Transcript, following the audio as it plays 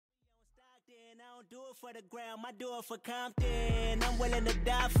I don't do it for the gram, I do it for Compton. I'm willing to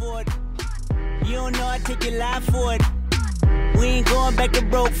die for it. You don't know I take your life for it. We ain't going back to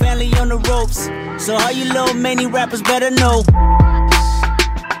broke, family on the ropes. So all you little many rappers better know.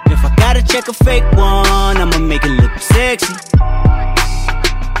 If I gotta check a fake one, I'ma make it look sexy.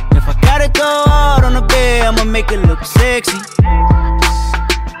 If I gotta go hard on the bed, I'ma make it look sexy.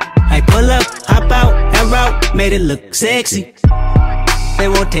 I pull up, hop out, and route, made it look sexy. They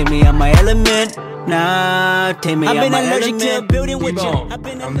won't take me out my element. Nah, take me out my element. I've been allergic to building with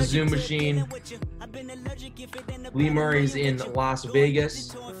you. On the Zoom machine. Lee Murray's in Las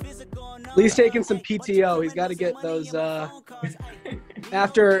Vegas. Lee's taking some PTO. He's got to get those.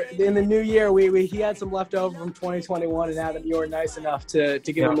 After in the new year, he had some left over from 2021, and Adam, you were nice enough to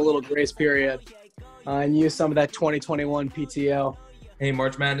give him a little grace period and use some of that 2021 PTO. Hey,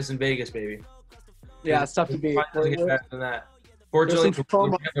 March Madness in Vegas, baby. Yeah, it's tough to beat. Doesn't get better than that. Fortunately,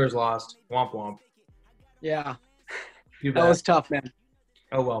 Chandler's lost. Womp womp. Yeah, that was tough, man.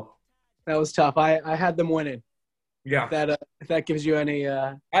 Oh well. That was tough. I had them winning. Yeah. If that gives you any.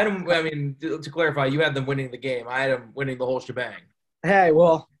 I mean, to clarify, you had them winning the game. I had them winning the whole shebang. Hey,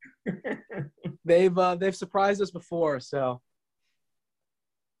 well, they've surprised us before, so.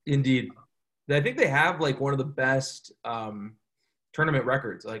 Indeed, I think they have like one of the best tournament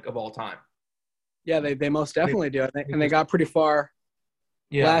records like of all time. Yeah, they most definitely do. And they got pretty far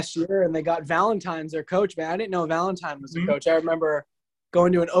last year, and they got Valentine's, their coach, man. I didn't know Valentine was the coach. I remember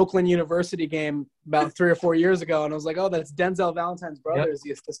going to an Oakland University game about 3 or 4 years ago, and I was like, oh, that's Denzel Valentine's brother is the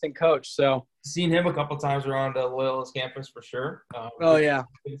assistant coach. So seen him a couple times around Loyalist campus for sure. Oh, yeah.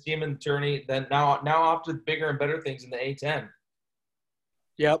 You can see him in the tourney. Then now off to bigger and better things in the A10.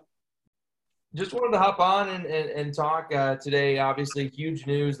 Yep. Just wanted to hop on and talk today. Obviously, huge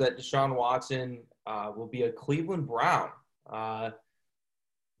news that Deshaun Watson will be a Cleveland Brown.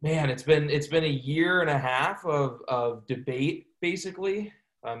 Man, it's been a year and a half of debate, basically.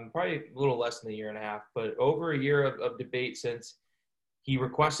 Probably a little less than a year and a half, but over a year of debate since he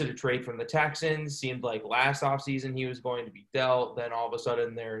requested a trade from the Texans. Seemed like last offseason he was going to be dealt. Then all of a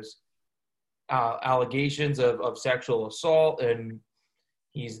sudden there's allegations of sexual assault, and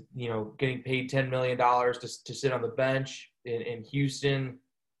he's getting paid $10 million to sit on the bench in Houston.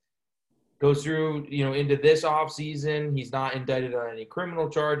 Goes through, into this offseason. He's not indicted on any criminal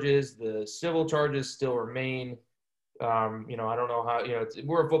charges. The civil charges still remain. I don't know how,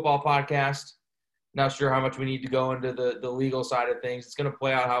 we're a football podcast. Not sure how much we need to go into the legal side of things. It's going to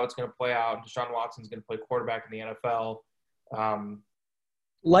play out how it's going to play out. Deshaun Watson's going to play quarterback in the NFL.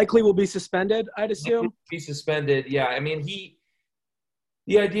 Likely will be suspended, I'd assume. Be suspended, yeah. I mean,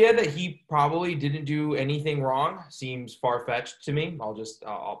 the idea that he probably didn't do anything wrong seems far-fetched to me.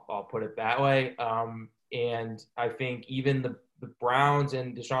 I'll put it that way. And I think even the Browns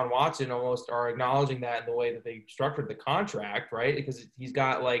and Deshaun Watson almost are acknowledging that in the way that they structured the contract, right? Because he's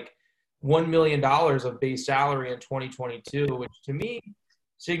got like $1 million of base salary in 2022, which to me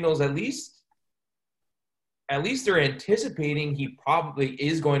signals at least they're anticipating he probably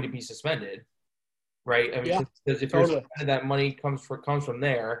is going to be suspended. Right. I mean, because if you're suspended, that money comes from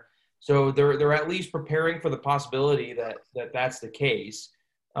there. So they're at least preparing for the possibility that that's the case.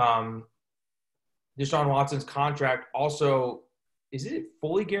 Deshaun Watson's contract also, is it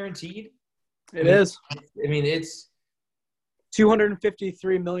fully guaranteed? It is. I mean, it's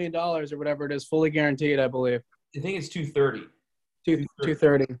 $253 million or whatever it is, fully guaranteed, I believe. I think it's 230.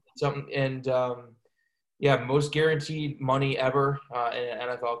 230. Something, and most guaranteed money ever in an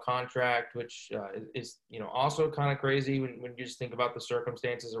NFL contract, which is also kind of crazy when you just think about the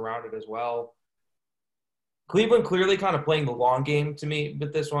circumstances around it as well. Cleveland clearly kind of playing the long game to me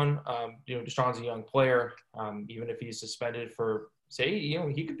with this one. Deshaun's a young player. Even if he's suspended for, say,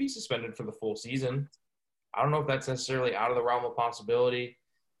 he could be suspended for the full season. I don't know if that's necessarily out of the realm of possibility.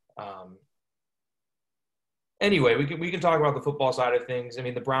 Anyway, we can talk about the football side of things. I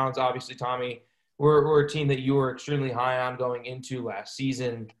mean, the Browns, obviously, Tommy, we're a team that you were extremely high on going into last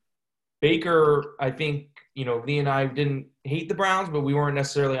season. Baker, I think, Lee and I didn't hate the Browns, but we weren't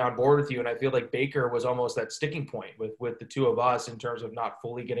necessarily on board with you. And I feel like Baker was almost that sticking point with the two of us in terms of not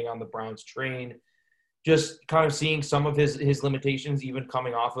fully getting on the Browns train. Just kind of seeing some of his limitations, even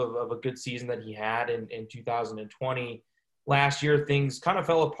coming off of a good season that he had in 2020. Last year, things kind of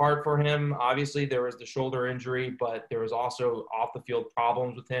fell apart for him. Obviously, there was the shoulder injury, but there was also off-the-field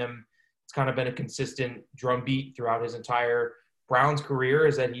problems with him. It's kind of been a consistent drumbeat throughout his entire Browns career,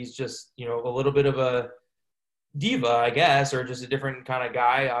 is that he's just, a little bit of a diva, I guess, or just a different kind of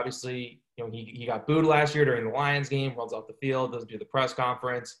guy. Obviously, he got booed last year during the Lions game, runs off the field, doesn't do the press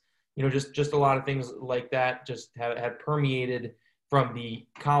conference. Just a lot of things like that just had permeated from the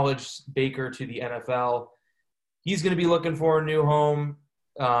college Baker to the NFL. He's going to be looking for a new home,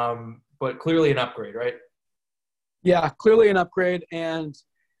 but clearly an upgrade, right? Yeah, clearly an upgrade. And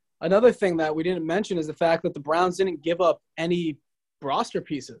another thing that we didn't mention is the fact that the Browns didn't give up any roster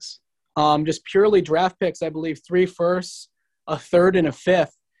pieces. Just purely draft picks, I believe 3 firsts, a third, and a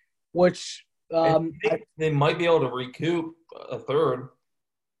fifth, which they might be able to recoup a third.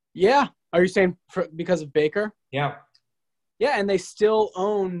 Yeah. Are you saying because of Baker? Yeah. Yeah, and they still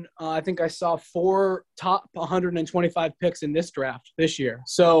own, I think I saw 4 top 125 picks in this draft this year.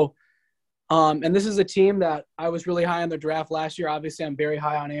 So, and this is a team that I was really high on their draft last year. Obviously, I'm very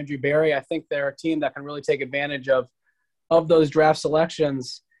high on Andrew Berry. I think they're a team that can really take advantage of those draft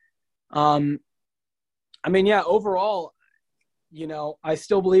selections. I mean, yeah, overall, I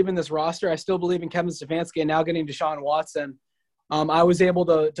still believe in this roster. I still believe in Kevin Stefanski, and now getting Deshaun Watson. I was able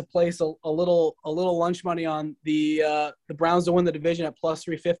to place a little lunch money on the Browns to win the division at plus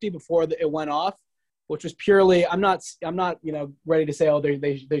 350 before it went off, which was purely I'm not ready to say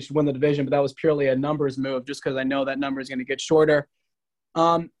they should win the division, but that was purely a numbers move just because I know that number is going to get shorter.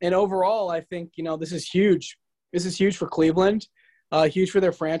 And overall, I think this is huge. This is huge for Cleveland, huge for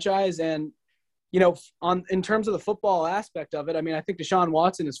their franchise, and in terms of the football aspect of it, I mean I think Deshaun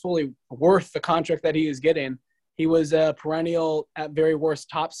Watson is fully worth the contract that he is getting. He was a perennial, at very worst,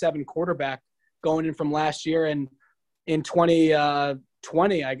 top 7 quarterback going in from last year. And in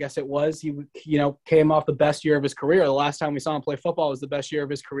 2020, I guess it was, he came off the best year of his career. The last time we saw him play football was the best year of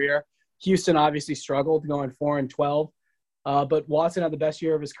his career. Houston obviously struggled going 4-12. But Watson had the best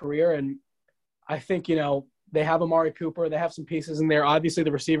year of his career. And I think, they have Amari Cooper. They have some pieces in there. Obviously,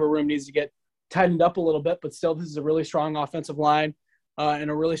 the receiver room needs to get tightened up a little bit. But still, this is a really strong offensive line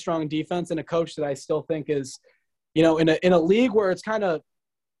and a really strong defense and a coach that I still think is – in a league where it's kind of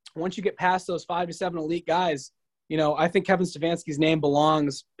once you get past those 5 to 7 elite guys, I think Kevin Stefanski's name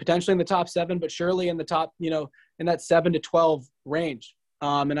belongs potentially in the top 7, but surely in the top, in that 7 to 12 range.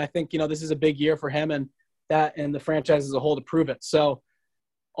 And I think, this is a big year for him and the franchise as a whole to prove it. So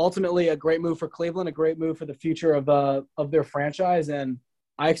ultimately a great move for Cleveland, a great move for the future of their franchise. And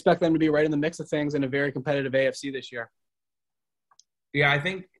I expect them to be right in the mix of things in a very competitive AFC this year. Yeah, I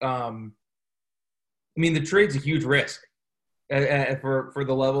think, the trade's a huge risk for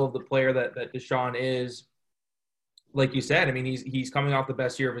the level of the player that Deshaun is. Like you said, he's coming off the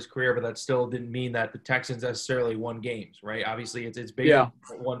best year of his career, but that still didn't mean that the Texans necessarily won games, right? Obviously, it's bigger. Yeah.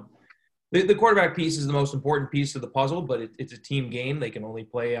 One. The quarterback piece is the most important piece of the puzzle, but it's a team game. They can only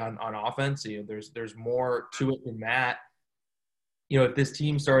play on offense. There's more to it than that. If this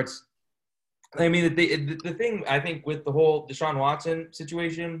team starts – the thing I think with the whole Deshaun Watson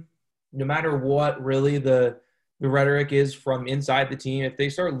situation – no matter what really the rhetoric is from inside the team, if they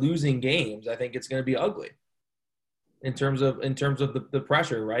start losing games, I think it's going to be ugly in terms of the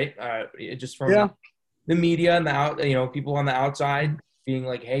pressure, right? Just from the media and people on the outside being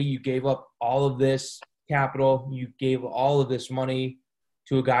like, hey, you gave up all of this capital, you gave all of this money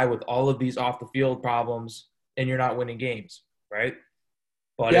to a guy with all of these off the field problems, and you're not winning games, right?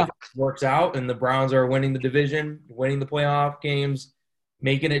 But if it works out and the Browns are winning the division, winning the playoff games,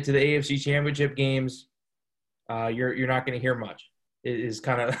 making it to the AFC Championship games, you're not going to hear much. It is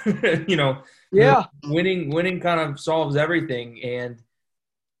kind of, winning kind of solves everything. And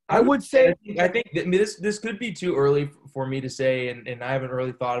I would say – I think this could be too early for me to say, and I haven't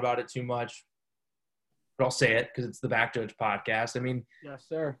really thought about it too much, but I'll say it because it's the Back Judge podcast. Yes,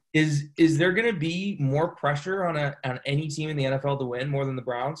 sir. Is there going to be more pressure on any team in the NFL to win more than the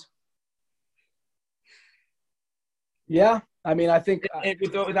Browns? Yeah. I think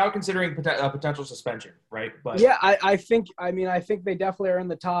without considering potential suspension, right? But yeah, I think they definitely are in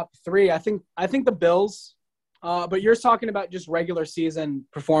the top 3. I think the Bills, but you're talking about just regular season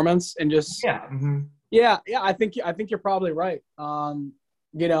performance and just yeah. I think you're probably right. I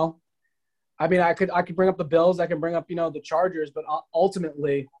could bring up the Bills, I can bring up the Chargers, but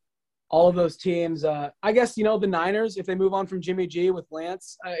ultimately, all of those teams. I guess the Niners if they move on from Jimmy G with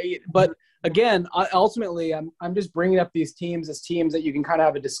Lance, but. Again, ultimately, I'm just bringing up these teams as teams that you can kind of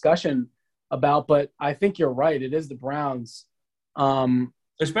have a discussion about. But I think you're right; it is the Browns,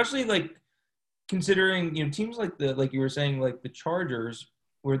 especially considering teams like you were saying, like the Chargers,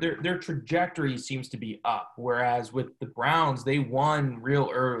 where their trajectory seems to be up, whereas with the Browns, they won real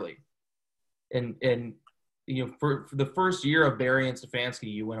early, and for the first year of Barry and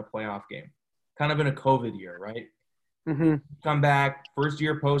Stefanski, you win a playoff game, kind of in a COVID year, right? Mm-hmm. Come back, first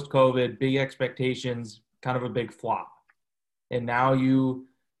year post-COVID, big expectations, kind of a big flop. And now you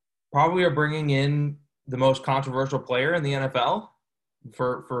probably are bringing in the most controversial player in the NFL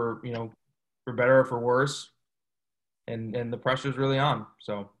for better or for worse. and the pressure's really on.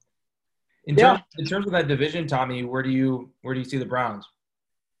 So in terms of that division, Tommy, where do you see the Browns?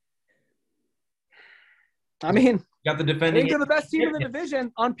 I mean, you got the defending. I think they're the best team in the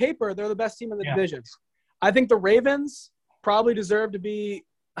division. On paper, they're the best team in the division. I think the Ravens probably deserve to be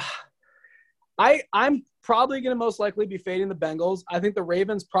I'm probably going to most likely be fading the Bengals. I think the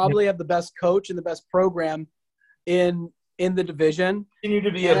Ravens probably have the best coach and the best program in the division. Continue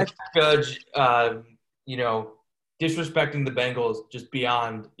to be a judge, disrespecting the Bengals just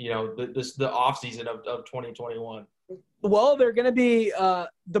beyond, the offseason of 2021. Well, they're going to be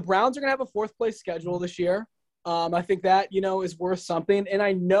the Browns are going to have a fourth place schedule this year. I think that, is worth something. And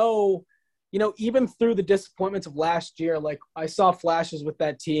I know, even through the disappointments of last year, like I saw flashes with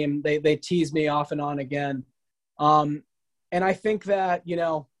that team. They teased me off and on again. And I think that,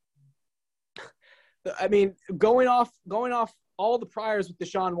 going off all the priors with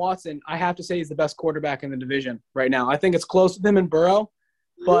Deshaun Watson, I have to say he's the best quarterback in the division right now. I think it's close with him and Burrow,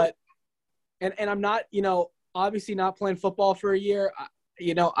 but and I'm not, obviously not playing football for a year.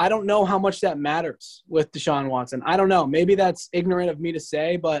 I don't know how much that matters with Deshaun Watson. I don't know. Maybe that's ignorant of me to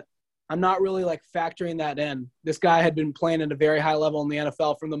say, but I'm not really factoring that in. This guy had been playing at a very high level in the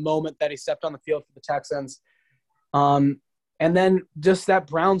NFL from the moment that he stepped on the field for the Texans. And then just that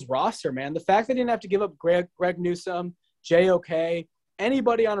Browns roster, man. The fact that he didn't have to give up Greg Newsome, JOK,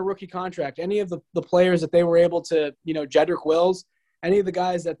 anybody on a rookie contract, any of the players that they were able to, Jedrick Wills, any of the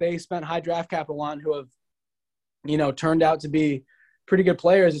guys that they spent high draft capital on who have, turned out to be pretty good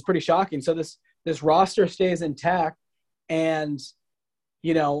players is pretty shocking. So this roster stays intact, and,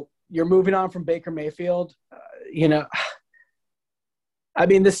 you're moving on from Baker Mayfield.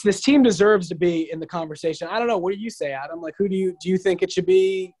 This team deserves to be in the conversation. I don't know. What do you say, Adam? Who do you think it should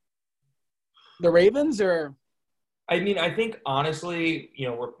be? The Ravens or? I think honestly,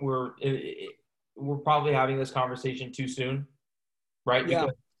 we're probably having this conversation too soon, right? Yeah.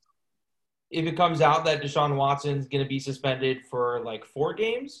 Because if it comes out that Deshaun Watson's going to be suspended for 4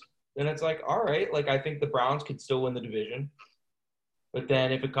 games, then it's all right. I think the Browns could still win the division. But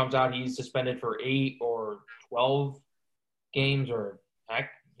then if it comes out he's suspended for 8 or 12 games, or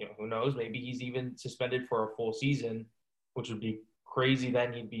heck, who knows? Maybe he's even suspended for a full season, which would be crazy.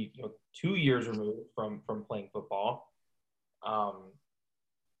 Then he'd be 2 years removed from playing football.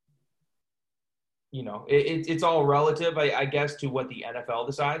 It's all relative, I guess, to what the NFL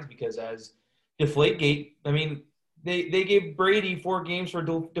decides, because as Deflategate, they gave Brady 4 games for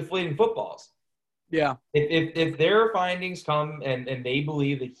deflating footballs. Yeah. If their findings come and they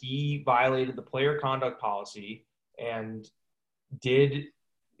believe that he violated the player conduct policy and did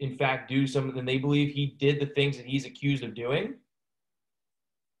in fact do something, they believe he did the things that he's accused of doing,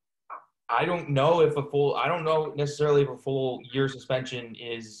 I don't know necessarily if a full year suspension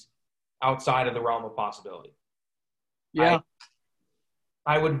is outside of the realm of possibility. Yeah.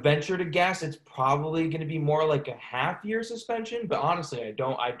 I would venture to guess it's probably going to be more like a half-year suspension, but honestly,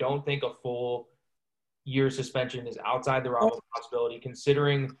 I don't think a full year suspension is outside the realm of possibility,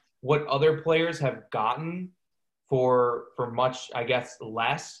 considering what other players have gotten for much, I guess,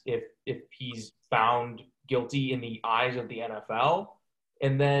 less if he's found guilty in the eyes of the NFL.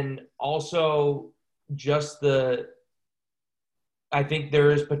 And then also just I think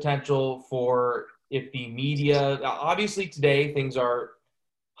there is potential for, if the media, obviously today things are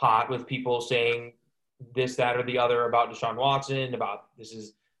hot with people saying this, that, or the other about Deshaun Watson, about this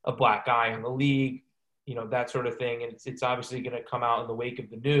is a black guy in the league, that sort of thing. And it's obviously going to come out in the wake of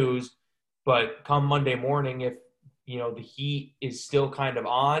the news. But come Monday morning, if, the heat is still kind of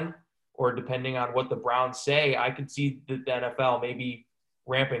on, or depending on what the Browns say, I could see the NFL maybe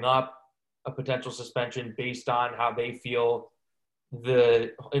ramping up a potential suspension based on how they feel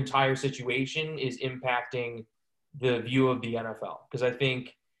the entire situation is impacting the view of the NFL. Because I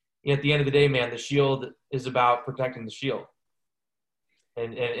think at the end of the day, man, the shield is about protecting the shield.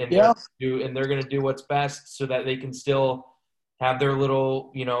 And yeah. They're going to do what's best so that they can still have their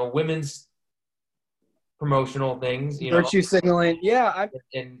little, women's promotional things, virtue signaling. Yeah.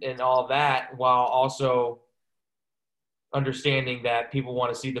 And all that, while also understanding that people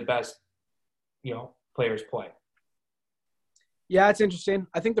want to see the best, players play. Yeah, it's interesting.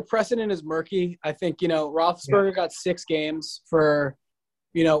 I think the precedent is murky. I think, Roethlisberger got 6 games for,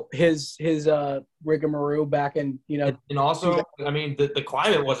 his rigmarole back in, And also, the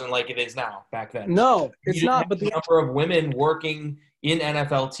climate wasn't like it is now back then. No, it's not. But the number of women working in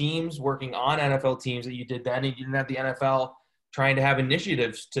NFL teams, working on NFL teams that you did then, and you didn't have the NFL trying to have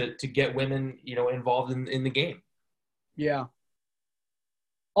initiatives to get women, involved in the game. Yeah.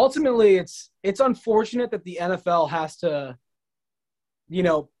 Ultimately, it's unfortunate that the NFL has to,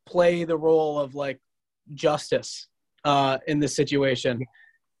 play the role of justice in this situation.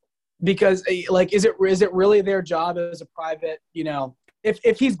 Because like, is it really their job as a private,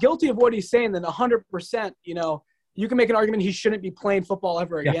 if he's guilty of what he's saying, then 100%, you can make an argument he shouldn't be playing football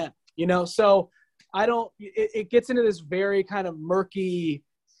ever again, So it gets into this very kind of murky,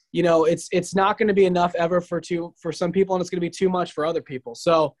 it's not going to be enough ever for some people, and it's going to be too much for other people.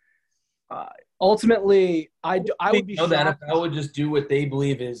 So ultimately, I would be shocked. The NFL would just do what they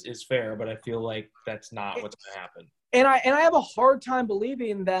believe is fair, but I feel like that's not what's going to happen. And I have a hard time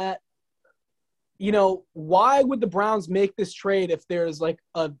believing that, why would the Browns make this trade if there's like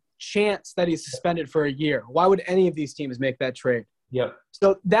a chance that he's suspended for a year? Why would any of these teams make that trade? Yep.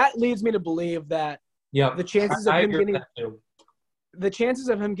 So that leads me to believe that the chances of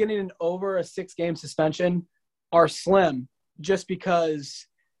him getting an over a 6-game suspension are slim, just because.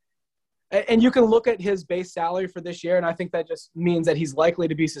 And you can look at his base salary for this year, and I think that just means that he's likely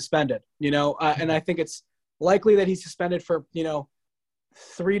to be suspended. And I think it's likely that he's suspended for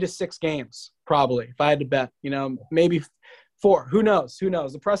 3 to 6 games, probably, if I had to bet, maybe 4. Who knows?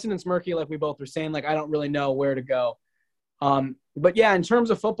 The precedent's murky, like we both were saying. Like, I don't really know where to go. But yeah, in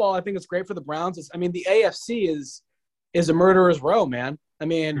terms of football, I think it's great for the Browns. The AFC is a murderer's row, man.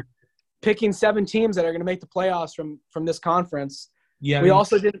 Picking 7 teams that are going to make the playoffs from this conference. Yeah. We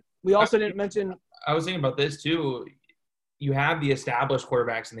also didn't mention. I was thinking about this too. You have the established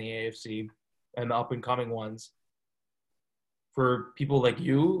quarterbacks in the AFC and the up and coming ones. For people like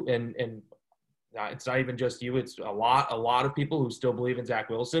you, and it's not even just you, it's a lot of people who still believe in Zach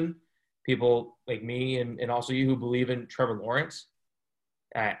Wilson, people like me and also you who believe in Trevor Lawrence.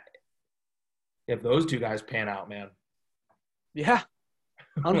 If those 2 guys pan out, man. Yeah.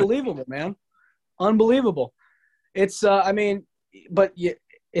 Unbelievable, man. Unbelievable. It's, but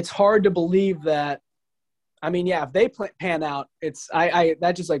it's hard to believe that. If they pan out,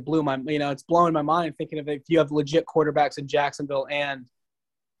 that just like blew my, it's blowing my mind thinking of if you have legit quarterbacks in Jacksonville and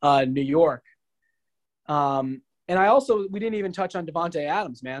New York. And we didn't even touch on Davante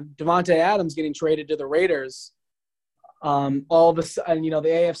Adams, man. Davante Adams getting traded to the Raiders. All of a sudden, the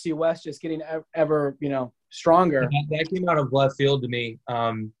AFC West just getting ever, stronger. That came out of left field to me.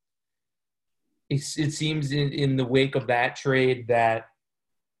 It seems in the wake of that trade that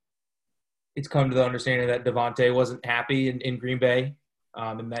it's come to the understanding that Davante wasn't happy in Green Bay,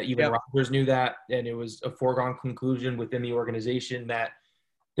 and that even Rodgers knew that, and it was a foregone conclusion within the organization that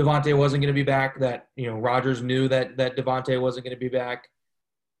Davante wasn't going to be back, that Rodgers knew that Davante wasn't going to be back.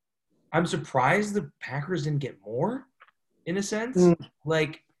 I'm surprised the Packers didn't get more, in a sense.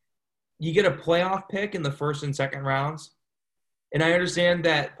 Like, you get a playoff pick in the first and second rounds, and I understand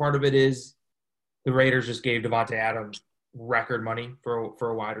that part of it is the Raiders just gave Davante Adams record money for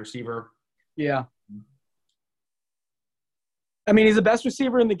a wide receiver. Yeah. He's the best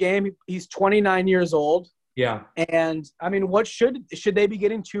receiver in the game. He's 29 years old. Yeah. And, what should they be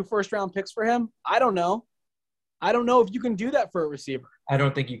getting 2 first-round picks for him? I don't know. I don't know if you can do that for a receiver. I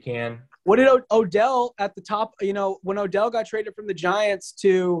don't think you can. What did Odell at the top, when Odell got traded from the Giants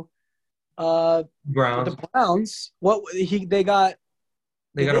to the Browns, they get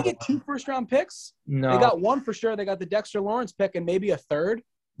 2 first-round picks? No. They got 1 for sure. They got the Dexter Lawrence pick and maybe a 3rd.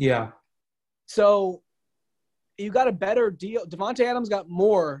 Yeah. So you got a better deal. Davante Adams got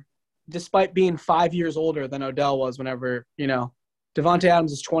more despite being 5 years older than Odell was whenever, Davante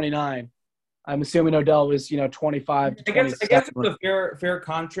Adams is 29. I'm assuming Odell was, 25 to 27. I guess it's a fair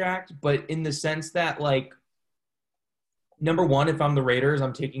contract, but in the sense that, like, number one, if I'm the Raiders,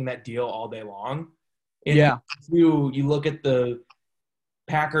 I'm taking that deal all day long. And you look at the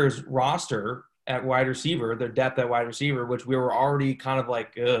Packers roster at wide receiver, their depth at wide receiver, which we were already kind of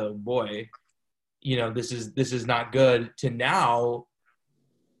like, oh boy, this is not good, to now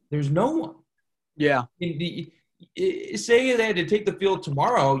there's no one. Yeah. Say they had to take the field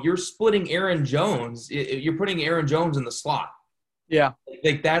tomorrow, you're splitting Aaron Jones. You're putting Aaron Jones in the slot. Yeah.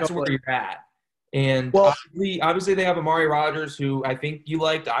 Like that's where you're at. And obviously they have Amari Rodgers, who I think you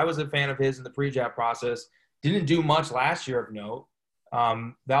liked. I was a fan of his in the pre-draft process. Didn't do much last year of note.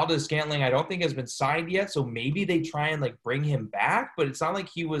 Valdez-Scantling, I don't think has been signed yet, so maybe they try and like bring him back, but it's not like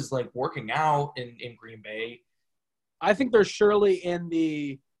he was like working out in Green Bay. I think they're surely in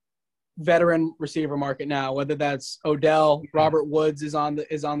the veteran receiver market now, whether that's Odell, Robert Woods is on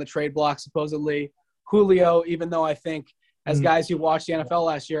the trade block supposedly, Julio, even though I think as guys who watched the NFL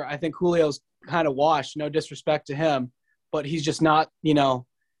last year, I think Julio's kind of washed, no disrespect to him, but he's just not,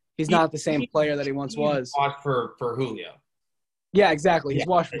 he's not the same player that he once was. Washed for Julio. Yeah, exactly. He's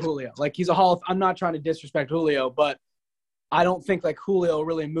washed for Julio. Like, he's I'm not trying to disrespect Julio, but I don't think like Julio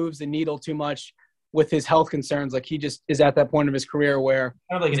really moves the needle too much with his health concerns. Like, he just is at that point of his career where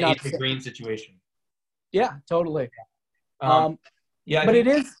kind of like an AJ Green situation. Yeah, totally. Yeah, but it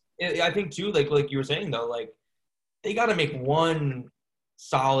is. I think too, like you were saying though, like they got to make one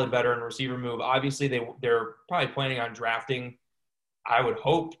solid veteran receiver move. Obviously, they're probably planning on drafting. I would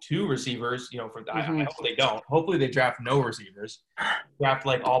hope 2 receivers. You know, I hope they don't. Hopefully, they draft no receivers. Draft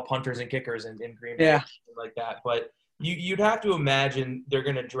like all punters and kickers in Green Bay, like that. But you'd have to imagine they're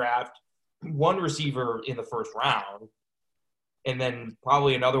going to draft 1 receiver in the first round, and then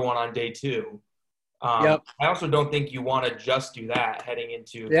probably another one on day 2. I also don't think you want to just do that heading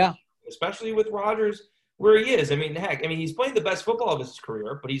into, especially with Rodgers where he is. I mean, heck, he's playing the best football of his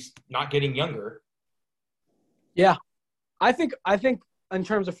career, but he's not getting younger. Yeah. I think in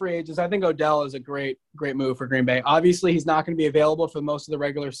terms of free agents, I think Odell is a great move for Green Bay. Obviously, he's not going to be available for most of the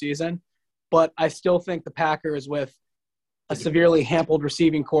regular season, but I still think the Packers with a severely hampered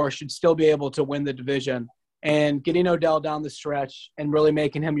receiving corps should still be able to win the division. And getting Odell down the stretch and really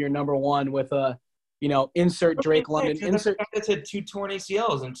making him your number 1 with a, insert Drake London. That's had 2 torn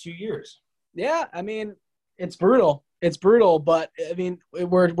ACLs in 2 years. Yeah, it's brutal. It's brutal, but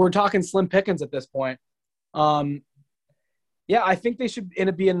we're talking slim pickings at this point. Yeah, I think they should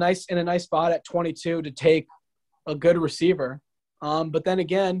be in a nice spot at 22 to take a good receiver. But then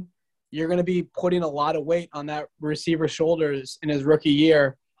again, you're going to be putting a lot of weight on that receiver's shoulders in his rookie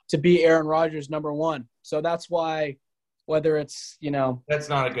year to be Aaron Rodgers' number 1. So that's why, whether it's that's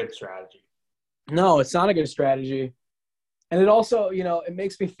not a good strategy. No, it's not a good strategy, and it also it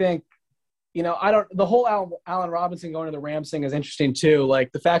makes me think. The whole Allen Robinson going to the Rams thing is interesting too.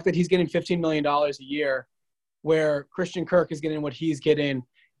 Like the fact that he's getting $15 million a year, where Christian Kirk is getting what he's getting,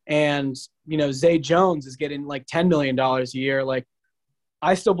 and Zay Jones is getting like $10 million a year. Like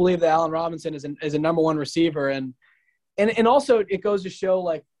I still believe that Allen Robinson is a number 1 receiver, and also it goes to show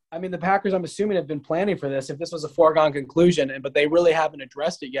like the Packers, I'm assuming, have been planning for this if this was a foregone conclusion, but they really haven't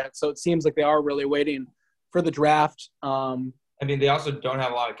addressed it yet. So it seems like they are really waiting for the draft. They also don't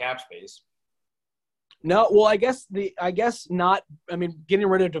have a lot of cap space. No, well, I guess not. Getting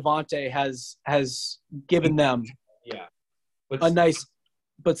rid of Devontae has given them a nice,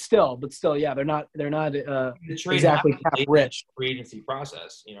 but still, yeah, they're not exactly cap rich. Free agency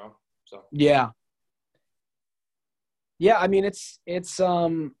process, So yeah.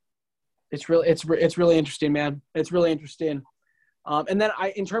 It's really interesting, man. It's really interesting. And then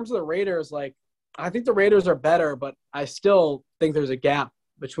in terms of the Raiders, like I think the Raiders are better, but I still think there's a gap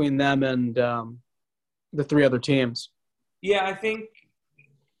between them and the 3 other teams. Yeah, I think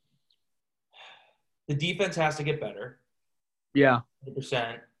the defense has to get better. Yeah.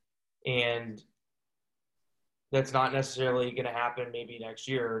 100%. And that's not necessarily going to happen maybe next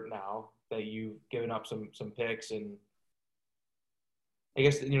year now that you've given up some picks. And I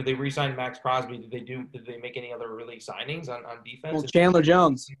guess, they re-signed Max Crosby. Did they make any other really signings on defense? Well, Chandler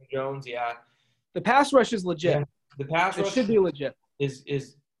Jones. Yeah. The pass rush is legit. Yeah, the pass rush should be legit. Is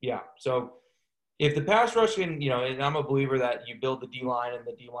so if the pass rush can, and I'm a believer that you build the D-line and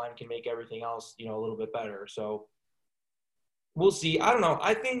the D-line can make everything else, a little bit better. So we'll see. I don't know.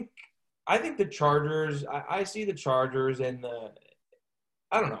 I think the Chargers, I see the Chargers and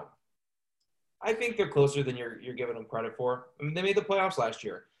I don't know. I think they're closer than you're giving them credit for. They made the playoffs last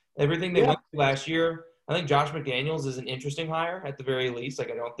year. Everything they went through last year, I think Josh McDaniels is an interesting hire at the very least. Like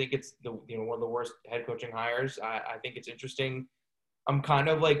I don't think it's one of the worst head coaching hires. I think it's interesting. I'm kind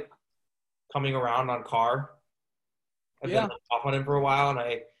of like coming around on Carr. I've been off on him for a while, and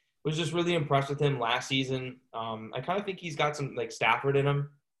I was just really impressed with him last season. I kind of think he's got some like Stafford in him,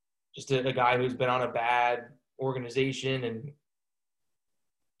 just a guy who's been on a bad organization and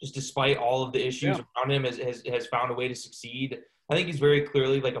just despite all of the issues around him has found a way to succeed. I think he's very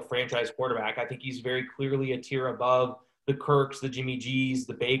clearly like a franchise quarterback. I think he's very clearly a tier above the Kirks, the Jimmy G's,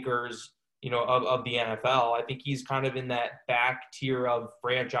 the Bakers, of the NFL. I think he's kind of in that back tier of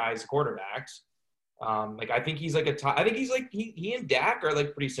franchise quarterbacks. I think he's like I think he's like he and Dak are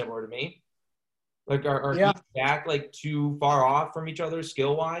like pretty similar to me. Like are he and Dak like too far off from each other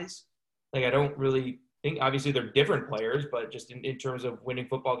skill wise? Like I don't really think, obviously they're different players, but just in terms of winning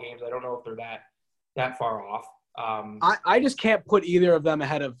football games, I don't know if they're that far off. I just can't put either of them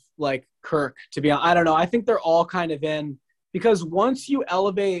ahead of like Kirk, to be honest. I don't know. I think they're all kind of in, because once you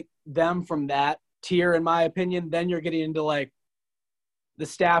elevate them from that tier, in my opinion, then you're getting into like the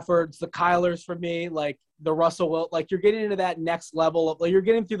Staffords, the Kylers for me, like the Russell, like you're getting into that next level of, like you're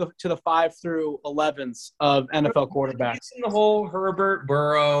getting to the 5 through 11s of NFL quarterbacks. In the whole Herbert,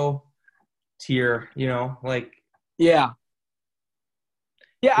 Burrow tier, like yeah.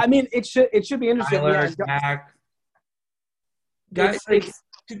 I mean, it should be interesting. Tyler, Dak. Guys,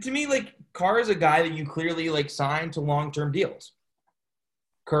 to me, like Carr is a guy that you clearly like signed to long-term deals.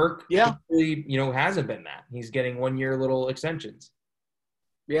 Kirk, Yeah. really, hasn't been that. He's getting 1-year little extensions.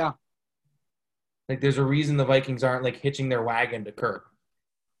 Yeah. Like, there's a reason the Vikings aren't, like, hitching their wagon to Kirk.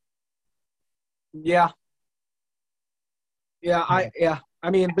 Yeah. Yeah. I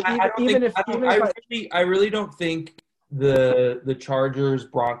mean, but I really don't think the Chargers,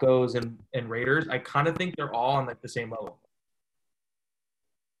 Broncos, and Raiders, I kind of think they're all on, like, the same level.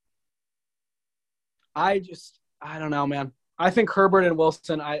 I don't know, man. I think Herbert and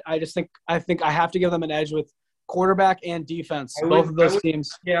Wilson, I think I have to give them an edge with quarterback and defense. Both of those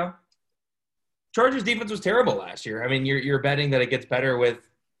teams. Yeah. Chargers defense was terrible last year. I mean, you're betting that it gets better with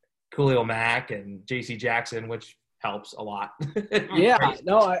Khalil Mack and J.C. Jackson, which helps a lot. Yeah. Right?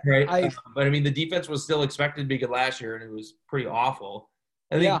 No, But I mean, the defense was still expected to be good last year, and it was pretty awful.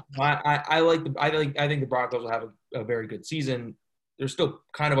 I think I think the Broncos will have a very good season. They're still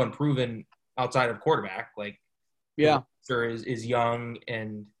kind of unproven outside of quarterback. Like, yeah, is young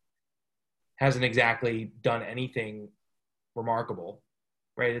and hasn't exactly done anything remarkable,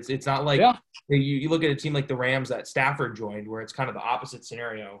 right? It's not like you look at a team like the Rams that Stafford joined, where it's kind of the opposite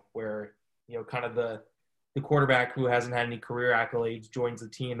scenario, where kind of the quarterback who hasn't had any career accolades joins the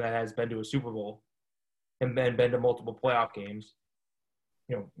team that has been to a Super Bowl and been to multiple playoff games.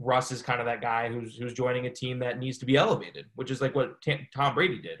 Russ is kind of that guy who's joining a team that needs to be elevated, which is like what Tom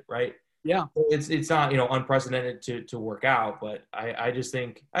Brady did, right? Yeah. It's not, unprecedented to work out, but I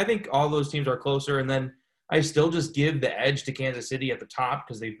think all those teams are closer. And then I still just give the edge to Kansas City at the top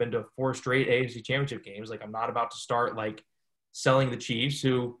because they've been to 4 straight AFC Championship games. Like, I'm not about to start like selling the Chiefs,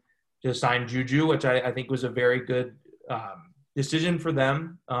 who just signed Juju, which I think was a very good decision for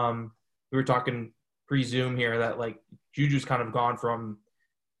them. We were talking pre-Zoom here that like Juju's kind of gone from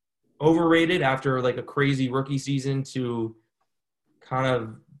overrated after like a crazy rookie season to kind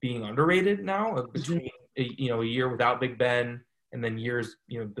of being underrated now between a year without Big Ben and then years,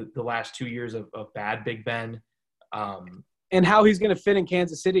 the last 2 years of bad Big Ben. And how he's going to fit in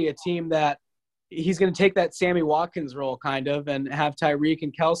Kansas City, a team that he's going to take that Sammy Watkins role kind of and have Tyreek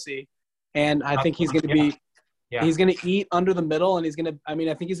and Kelsey. And I think he's going to be he's going to eat under the middle, and I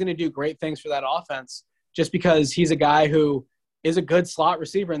think he's going to do great things for that offense just because he's a guy who is a good slot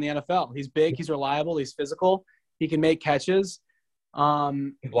receiver in the NFL. He's big, he's reliable, he's physical, he can make catches.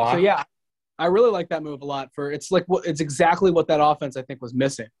 So yeah, I really like that move a lot. It's exactly what that offense I think was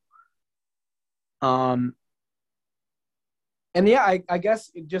missing. And yeah, I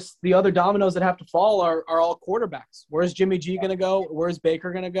guess just the other dominoes that have to fall are all quarterbacks. Where's Jimmy G going to go? Where's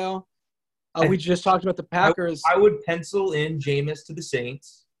Baker going to go? We just talked about the Packers. I would pencil in Jameis to the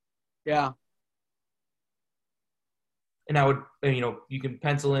Saints. Yeah. And I would, you can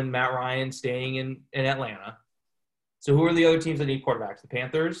pencil in Matt Ryan staying in Atlanta. So who are the other teams that need quarterbacks? The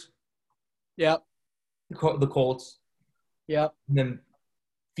Panthers? Yep. The Colts? Yep. And then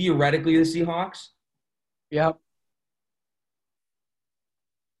theoretically the Seahawks? Yep.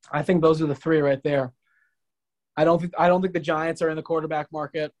 I think those are the 3 right there. I don't think the Giants are in the quarterback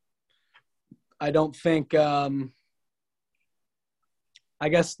market. I don't think I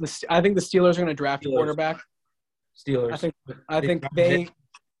think the Steelers are going to draft a quarterback. Steelers. I think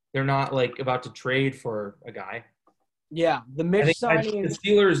they're not like about to trade for a guy. Yeah, the Mitch signing. The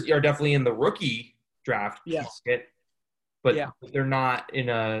Steelers are definitely in the rookie draft market, but they're not in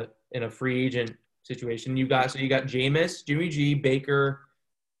a free agent situation. You got Jameis, Jimmy G, Baker.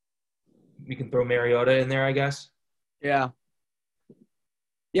 We can throw Mariota in there, I guess. Yeah.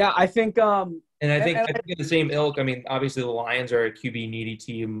 Yeah, I think. And I think in the same ilk. I mean, obviously the Lions are a QB needy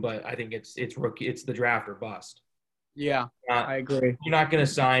team, but I think it's rookie. It's the draft or bust. Yeah, I agree. You're not going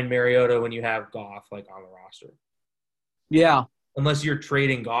to sign Mariota when you have Goff like on the roster. Yeah, unless you're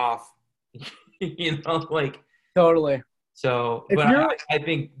trading Goff, totally. So, but I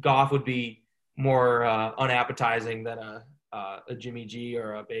think Goff would be more unappetizing than a Jimmy G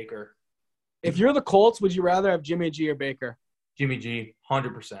or a Baker. If you're the Colts, would you rather have Jimmy G or Baker? Jimmy G,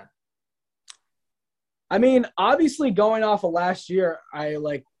 100%. I mean, obviously going off of last year, I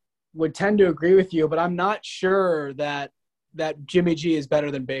would tend to agree with you, but I'm not sure that Jimmy G is better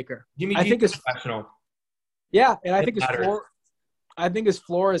than Baker. Jimmy G is professional. Yeah, and I think his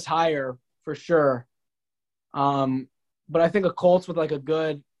floor is higher for sure. But I think a Colts with a good,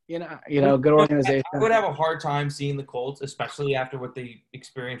 good organization. I would have a hard time seeing the Colts, especially after what they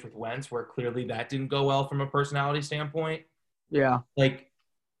experienced with Wentz, where clearly that didn't go well from a personality standpoint. Yeah.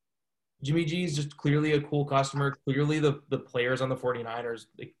 Jimmy G is just clearly a cool customer. Clearly the players on the 49ers,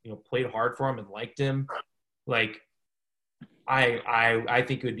 played hard for him and liked him. I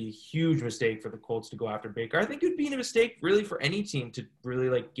think it would be a huge mistake for the Colts to go after Baker. I think it would be a mistake really for any team to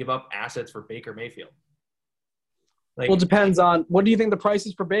really give up assets for Baker Mayfield. Like, well, it depends on what do you think the price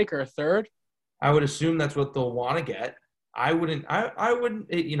is for Baker? A third? I would assume that's what they'll want to get. I wouldn't.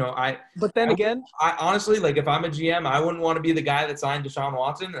 But then again, I honestly, like, if I'm a GM, I wouldn't want to be the guy that signed Deshaun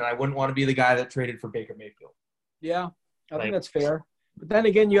Watson, and I wouldn't want to be the guy that traded for Baker Mayfield. Yeah, I think that's fair. But then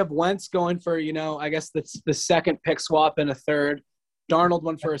again, you have Wentz going for, I guess the second pick swap and a third. Darnold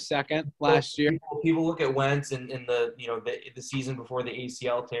went for a second last year. People look at Wentz in the season before the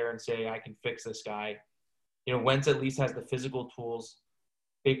ACL tear and say, I can fix this guy. Wentz at least has the physical tools.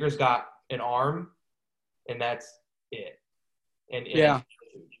 Baker's got an arm, and that's it. And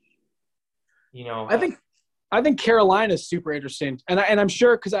I think Carolina is super interesting, and I'm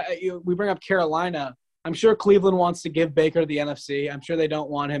sure because we bring up Carolina. I'm sure Cleveland wants to give Baker the NFC. I'm sure they don't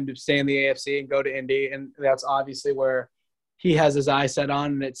want him to stay in the AFC and go to Indy, and that's obviously where he has his eye set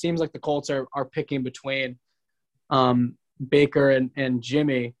on. And it seems like the Colts are picking between Baker and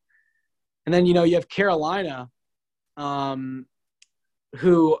Jimmy. And then, you have Carolina,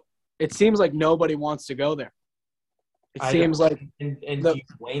 who it seems like nobody wants to go there. It seems like – And do you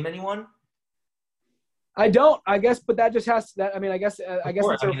blame anyone? I don't, I guess, but that just has – I guess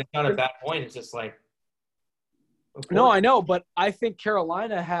it's not a bad point. It's just like – no, I know, but I think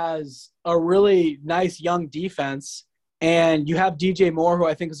Carolina has a really nice young defense, and you have DJ Moore, who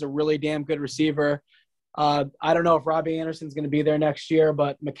I think is a really damn good receiver. I don't know if Robbie Anderson's going to be there next year,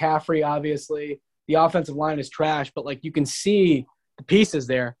 but McCaffrey, obviously, the offensive line is trash, but you can see the pieces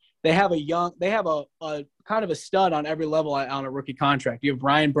there. They have a kind of a stud on every level on a rookie contract. You have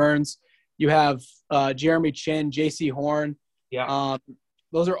Brian Burns, you have Jeremy Chin, J.C. Horn. Yeah.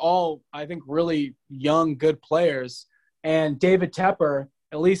 Those are all, I think, really young, good players. And David Tepper,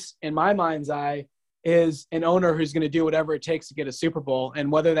 at least in my mind's eye, is an owner who's going to do whatever it takes to get a Super Bowl.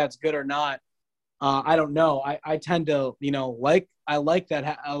 And whether that's good or not, I don't know. I tend to, I like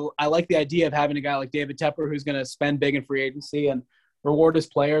that. I like the idea of having a guy like David Tepper who's going to spend big in free agency and reward his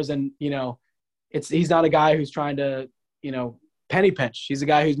players. And, he's not a guy who's trying to, penny pinch. He's a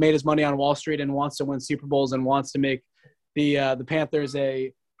guy who's made his money on Wall Street and wants to win Super Bowls and wants to make the Panthers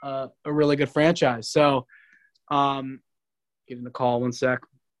a really good franchise. So, giving the call 1 sec.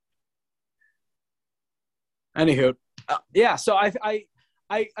 Anywho, yeah. So I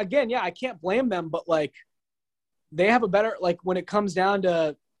can't blame them, but they have a better when it comes down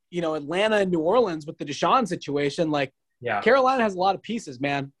to Atlanta and New Orleans with the Deshaun situation. Carolina has a lot of pieces,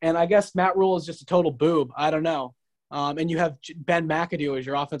 man, and I guess Matt Rule is just a total boob. I don't know. And you have Ben McAdoo as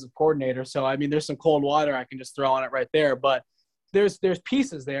your offensive coordinator. So, there's some cold water I can just throw on it right there. But there's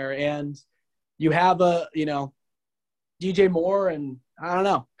pieces there. And you have DJ Moore and I don't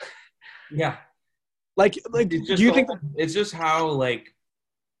know. Yeah. Do you think – it's just how,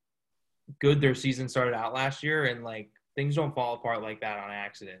 good their season started out last year and, things don't fall apart like that on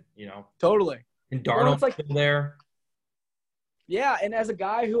accident, Totally. And Darnold's still there. Yeah, and as a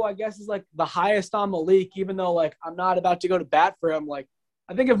guy who I guess is the highest on Malik, even though I'm not about to go to bat for him, I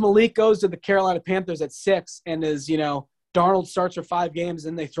think if Malik goes to the Carolina Panthers at 6 and is Darnold starts for 5 games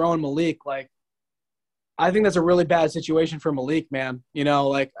and they throw in Malik, I think that's a really bad situation for Malik, man.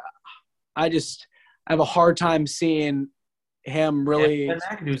 I have a hard time seeing him really. And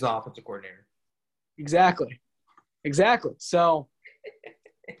McAdoo's the offensive coordinator. Exactly. So.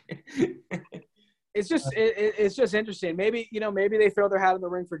 It's just interesting. Maybe they throw their hat in the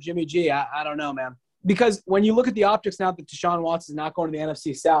ring for Jimmy G. I don't know, man. Because when you look at the optics now that Deshaun Watson is not going to the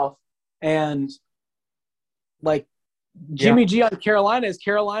NFC South, and Jimmy G on Carolina, is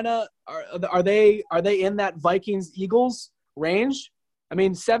Carolina are they in that Vikings Eagles range?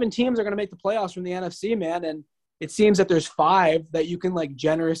 7 teams are going to make the playoffs from the NFC, man, and it seems that there's 5 that you can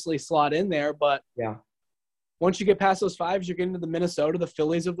generously slot in there. But once you get past those 5s, you're getting to the Minnesota, the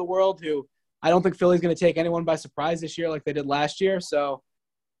Phillies of the world, who. I don't think Philly's going to take anyone by surprise this year like they did last year. So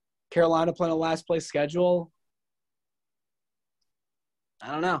Carolina playing a last place schedule.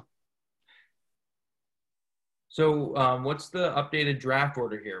 I don't know. So what's the updated draft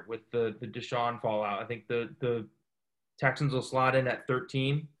order here with the Deshaun fallout? I think the Texans will slot in at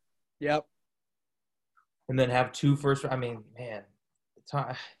 13. Yep. And then have 2 first.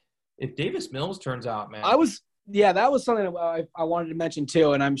 If Davis Mills turns out, man. That was something I wanted to mention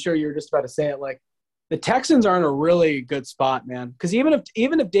too, and I'm sure you're just about to say it. The Texans are in a really good spot, man. Because even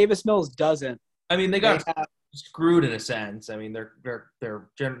if Davis Mills doesn't, they got screwed in a sense.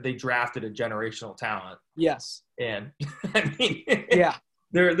 They drafted a generational talent. Yes, and yeah,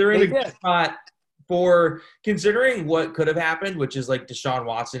 they're in a good spot for considering what could have happened, which is Deshaun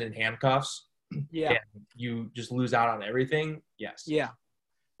Watson in handcuffs. Yeah, and you just lose out on everything. Yes. Yeah.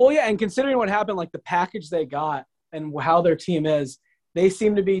 Well, yeah, and considering what happened, the package they got and how their team is, they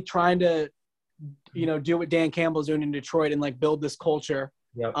seem to be trying to do what Dan Campbell's doing in Detroit and like build this culture.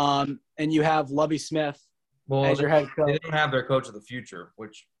 Yep. And you have Lovie Smith as your head coach. They don't have their coach of the future,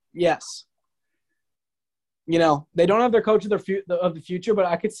 which yes, they don't have their coach of the future, but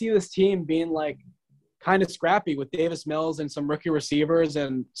I could see this team being like kind of scrappy with Davis Mills and some rookie receivers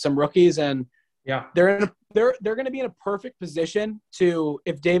and some rookies, and yeah, they're going to be in a perfect position to,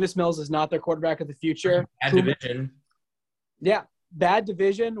 if Davis Mills is not their quarterback of the future. Bad division. Yeah, bad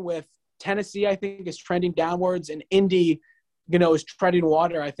division with Tennessee, I think, is trending downwards, and Indy, is treading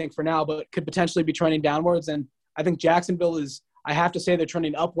water, I think, for now, but could potentially be trending downwards. And I think Jacksonville is, I have to say, they're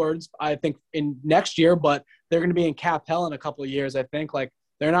trending upwards, I think, in next year, but they're going to be in cap hell in a couple of years, I think. Like,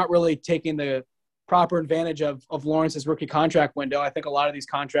 they're not really taking the proper advantage of Lawrence's rookie contract window. I think a lot of these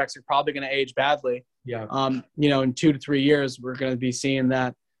contracts are probably going to age badly. Yeah. In 2 to 3 years, we're going to be seeing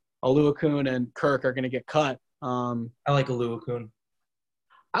that Oluokun and Kirk are going to get cut. I like Oluokun.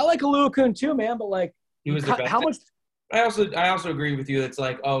 I like Oluokun too, man, but like, he was the best. How much? I also agree with you. It's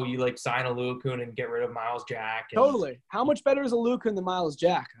like, oh, you like sign Oluokun and get rid of Miles Jack. Totally. How much better is Oluokun than Miles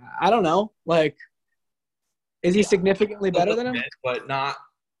Jack? I don't know. Like, is he significantly better than him? But not,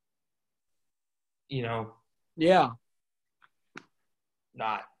 Yeah.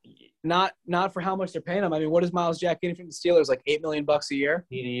 Not for how much they're paying him. I mean, what is Miles Jack getting from the Steelers? Like $8 million a year?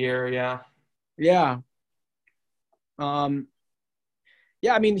 A year, yeah. Yeah.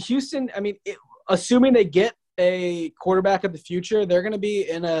 Yeah, I mean, Houston, assuming they get a quarterback of the future, they're going to be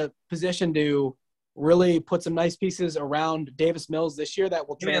in a position to really put some nice pieces around Davis Mills this year that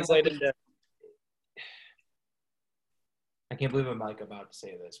will translate into – I can't believe I'm like about to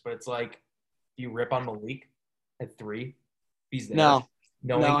say this, but it's like, do you rip on Malik at 3? He's there. No,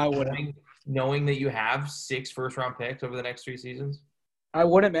 I wouldn't. Knowing that you have 6 first-round picks over the next 3 seasons? I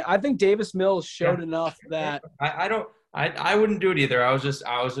wouldn't, man. I think Davis Mills showed enough that – I wouldn't do it either. I was just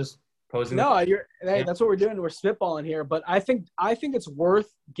posing. No, that's what we're doing. We're spitballing here, but I think it's worth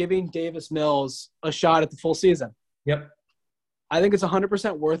giving Davis Mills a shot at the full season. Yep. I think it's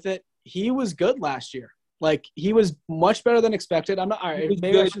 100% worth it. He was good last year. Like, he was much better than expected. I'm not – all right,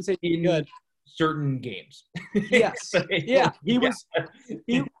 maybe I shouldn't say he was good. Certain games. Yes. Yeah.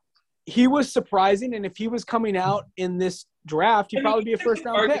 He was surprising, and if he was coming out in this draft, he'd probably be a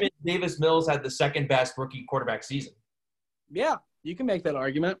first-round pick. Davis Mills had the second best rookie quarterback season. Yeah, you can make that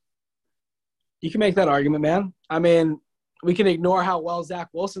argument. Man. I mean, we can ignore how well Zach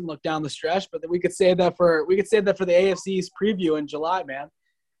Wilson looked down the stretch, but we could say that for the AFC's preview in July, man.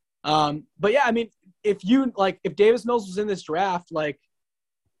 But yeah, I mean, if Davis Mills was in this draft, like,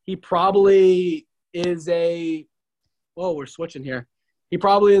 he probably is we're switching here. He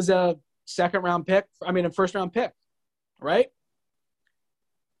probably is a second-round pick. A first-round pick, right?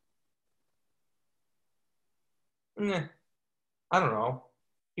 I don't know.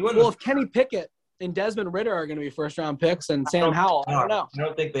 If Kenny Pickett and Desmond Ridder are going to be first-round picks and Sam Howell, I don't know. I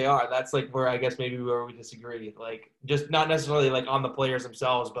don't think they are. That's like where I guess maybe where we disagree. Like, just not necessarily like on the players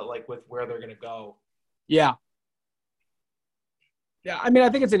themselves, but like with where they're going to go. Yeah. Yeah, I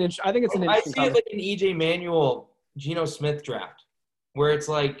think it's an interesting. I see it like an EJ Manuel, Geno Smith draft, where it's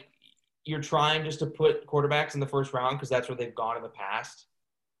like you're trying just to put quarterbacks in the first round because that's where they've gone in the past,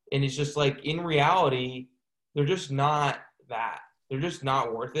 and it's just like in reality, they're just not that. They're just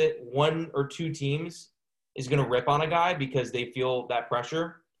not worth it. 1 or 2 teams is going to rip on a guy because they feel that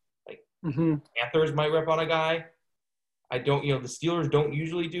pressure. Like Panthers might rip on a guy. The Steelers don't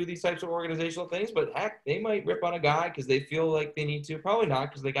usually do these types of organizational things, but heck, they might rip on a guy because they feel like they need to. Probably not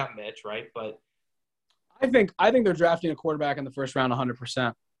because they got Mitch, right? But I think they're drafting a quarterback in the first round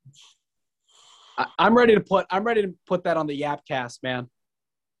 100%. I'm ready to put that on the Yapcast, man.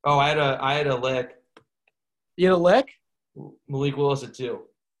 Oh, I had a lick. You had a lick? Malik Willis at 2.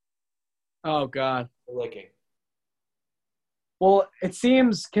 Oh God. Licking. Well, it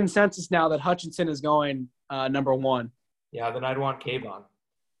seems consensus now that Hutchinson is going number 1. Yeah, then I'd want Kayvon.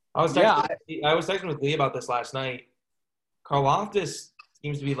 I was texting with Lee about this last night. Karlaftis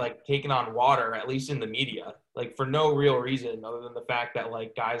seems to be like taking on water, at least in the media, like for no real reason other than the fact that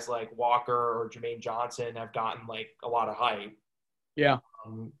like guys like Walker or Jermaine Johnson have gotten like a lot of hype. Yeah.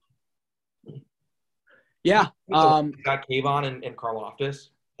 Yeah. Got Kayvon and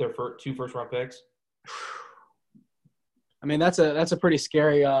Karlaftis, their 2 first-round picks. That's a pretty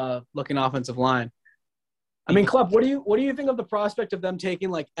scary looking offensive line. Klepp, what do you think of the prospect of them taking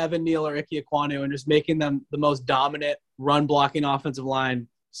like Evan Neal or Ike Ekwonu and just making them the most dominant run blocking offensive line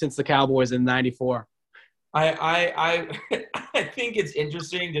since the Cowboys in '94? I think it's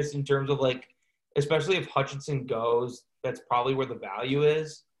interesting just in terms of like, especially if Hutchinson goes, that's probably where the value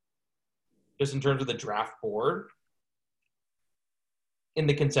is, just in terms of the draft board. in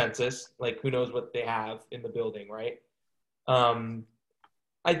the consensus. Like, who knows what they have in the building, right?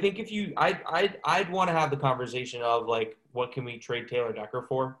 I think I'd want to have the conversation of, like, what can we trade Taylor Decker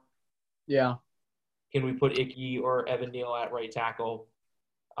for? Yeah. Can we put Ickey or Evan Neal at right tackle?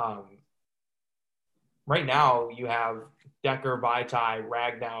 Right now, you have Decker, Vaitai,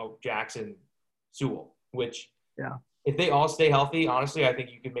 Ragnow, Jackson, Sewell, which, if they all stay healthy, honestly, I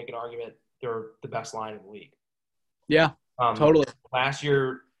think you could make an argument they're the best line in the league. Yeah, totally. Last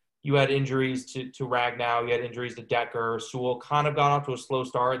year, you had injuries to Ragnow. You had injuries to Decker. Sewell kind of got off to a slow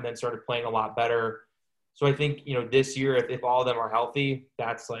start and then started playing a lot better. So I think, this year, if all of them are healthy,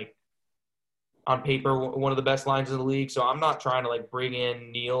 that's, like, on paper, one of the best lines in the league. So I'm not trying to, like, bring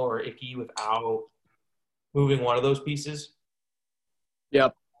in Neal or Ickey without moving one of those pieces.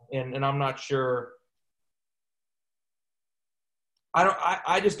 Yep. And I'm not sure.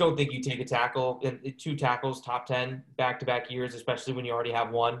 I just don't think you take a tackle and 2 tackles top 10 back-to-back years, especially when you already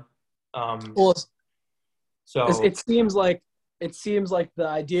have one. So it seems like the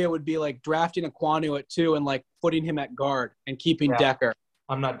idea would be, like, drafting Ekwonu at 2 and, like, putting him at guard and keeping Decker.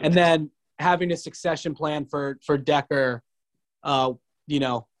 And then having a succession plan for Decker,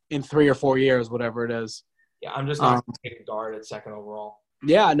 in 3 or 4 years, whatever it is. Yeah, I'm just not taking guard at 2nd overall.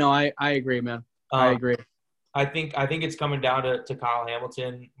 Yeah, no, I agree, man. I agree. I think it's coming down to Kyle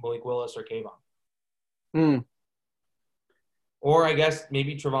Hamilton, Malik Willis, or Kayvon. Or I guess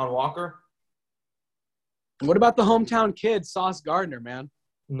maybe Travon Walker. What about the hometown kid, Sauce Gardner, man?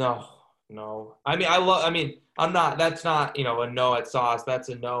 No. I'm not. That's not a no at Sauce. That's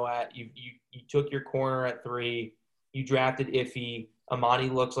a no at you took your corner at 3. You drafted Iffy. Amani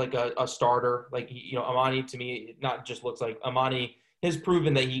looks like a starter. Like, Amani to me not just looks like Amani has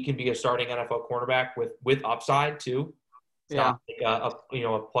proven that he can be a starting NFL cornerback with upside too. It's not like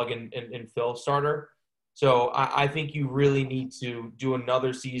a plug and fill starter. So I think you really need to do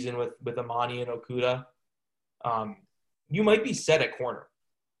another season with Amani and Okudah. You might be set at corner.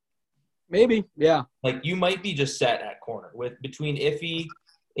 Maybe, yeah. Like, you might be just set at corner between Iffy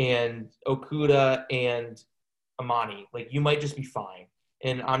and Okudah and Amani. Like, you might just be fine.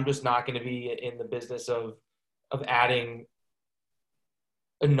 And I'm just not going to be in the business of adding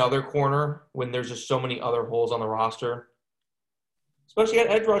another corner when there's just so many other holes on the roster, especially at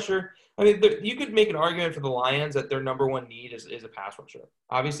edge rusher. I mean, you could make an argument for the Lions that their number one need is a pass rusher.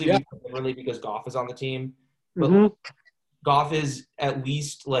 Obviously, really because Goff is on the team, but Goff is at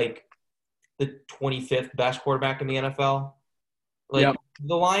least, like, the 25th best quarterback in the NFL. Like,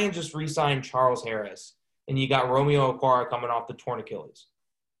 the Lions just re-signed Charles Harris, and you got Romeo Okwara coming off the torn Achilles.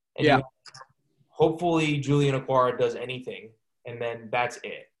 And hopefully Julian Okwara does anything, and then that's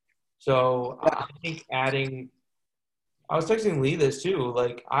it. So I think I was texting Lee this too.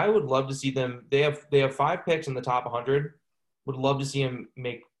 Like, I would love to see them. They have 5 picks in the top 100. Would love to see him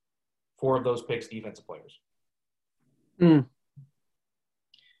make 4 of those picks defensive players.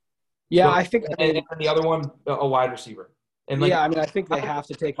 Yeah, I think. And the other one, a wide receiver. And I think they have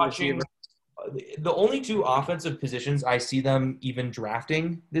to take a receiver. The only 2 offensive positions I see them even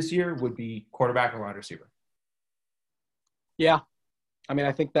drafting this year would be quarterback or wide receiver. Yeah.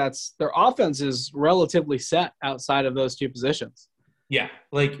 I think their offense is relatively set outside of those 2 positions. Yeah.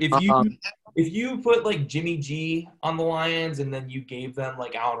 Like, if you put, like, Jimmy G on the Lions and then you gave them,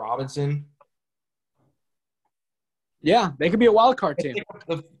 like, Allen Robinson. Yeah, they could be a wild card team.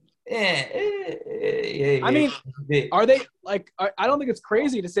 Are they, like, I don't think it's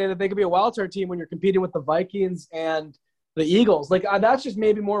crazy to say that they could be a wild card team when you're competing with the Vikings and the Eagles. Like, that's just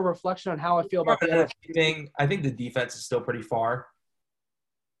maybe more a reflection on how I feel about the NFC thing. I think the defense is still pretty far.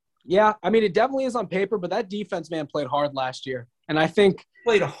 Yeah, it definitely is on paper, but that defense, man, played hard last year. And I think –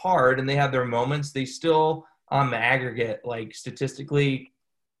 played hard, and they had their moments. They still, on the aggregate, like, statistically,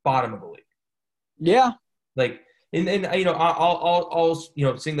 bottom of the league. Yeah. Like – And I'll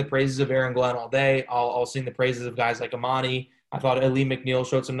sing the praises of Aaron Glenn all day. I'll sing the praises of guys like Amani. I thought Aleem McNeil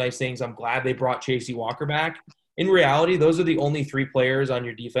showed some nice things. I'm glad they brought Chasey Walker back. In reality, those are the only 3 players on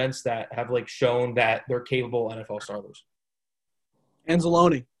your defense that have, like, shown that they're capable NFL starters.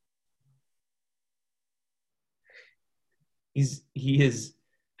 Anzalone. He is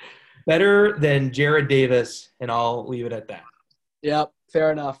better than Jared Davis, and I'll leave it at that. Yep,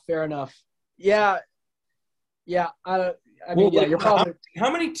 fair enough. Yeah. Yeah, you're probably.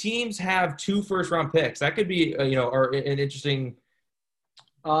 How many teams have 2 first-round picks? That could be, or an interesting.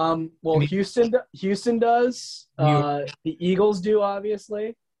 Houston does. The Eagles do,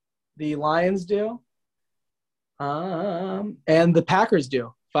 obviously. The Lions do. And the Packers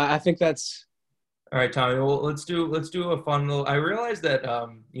do. I think that's. All right, Tommy. Well, let's do a fun little. I realize that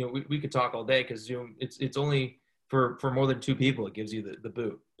we could talk all day because Zoom. It's only for more than 2 people, it gives you the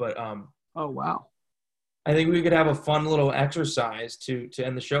boot. But oh wow, I think we could have a fun little exercise to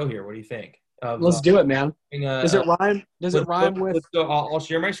end the show here. What do you think? Let's do it, man. Does it rhyme? Does it rhyme with? Let's go. I'll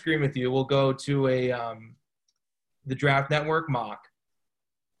share my screen with you. We'll go to the Draft Network mock.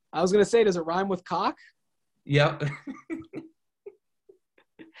 I was gonna say, does it rhyme with cock? Yep.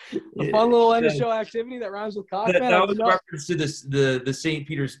 A fun little end of show activity that rhymes with cock. That was a reference to the St.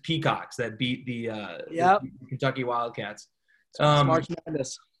 Peter's Peacocks that beat the Kentucky Wildcats. March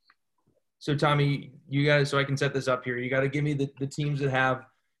Madness. So Tommy, you guys, so I can set this up here. You got to give me the teams that have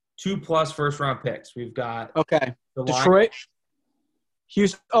 2+ first-round picks. We've got Detroit,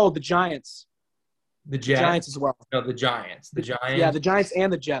 Houston. Oh, the Giants. The Jets. Giants as well. No, the Giants. The Giants. Yeah, the Giants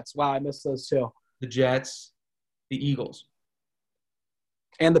and the Jets. Wow, I missed those two. The Jets, the Eagles.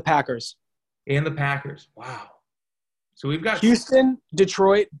 And the Packers. Wow. So we've got Houston,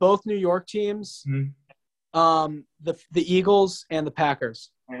 Detroit, both New York teams. Mm-hmm. The Eagles and the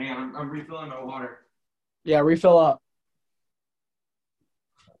Packers. Hang on, I'm refilling my water. Yeah, refill up.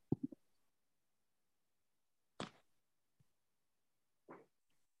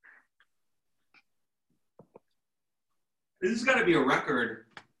 This has got to be a record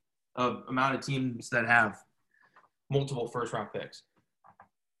of amount of teams that have multiple first-round picks.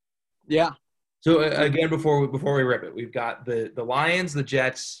 Yeah. So again, before we rip it, we've got the Lions, the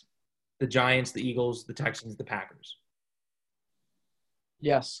Jets, the Giants, the Eagles, the Texans, the Packers.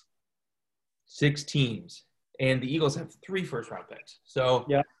 Yes. 6 teams, and the Eagles have 3 first-round picks. So,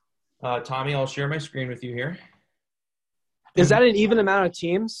 yeah. Tommy, I'll share my screen with you here. Is that an even amount of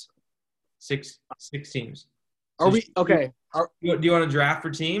teams? 6 teams. Are we okay? Do you want to draft for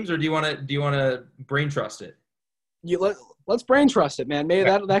teams, or do you want to brain trust it? Let's brain trust it, man. Maybe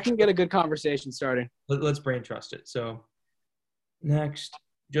that can get a good conversation started. Let's brain trust it. So next,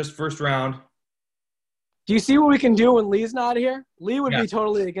 just first round. Do you see what we can do when Lee's not here? Lee would be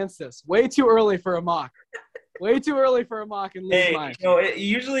totally against this. Way too early for a mock. Way too early for a mock in Lee's mind.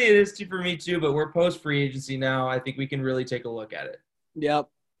 Usually it is for me too, but we're post free agency now. I think we can really take a look at it. Yep.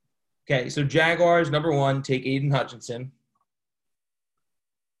 Okay, so Jaguars, number 1, take Aiden Hutchinson.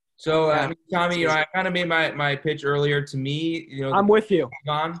 So, Tommy, I kind of made my pitch earlier. To me, I'm with you.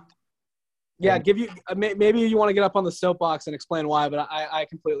 Gone. Yeah, maybe you want to get up on the soapbox and explain why, but I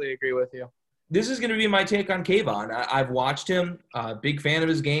completely agree with you. This is going to be my take on Kayvon. I've watched him. Big fan of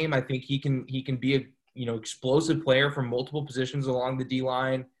his game. I think he can be a explosive player from multiple positions along the D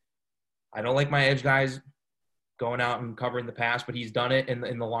line. I don't like my edge guys going out and covering the pass, but he's done it,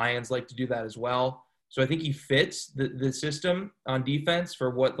 and the Lions like to do that as well. So I think he fits the system on defense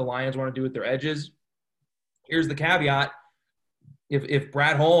for what the Lions want to do with their edges. Here's the caveat. If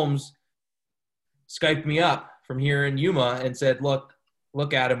Brad Holmes Skyped me up from here in Yuma and said, look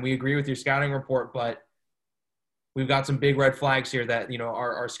at him. We agree with your scouting report, but we've got some big red flags here that,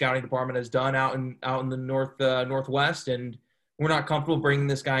 our scouting department has done out in the Northwest, and we're not comfortable bringing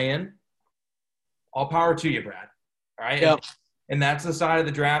this guy in. All power to you, Brad. All right. Yep. And that's the side of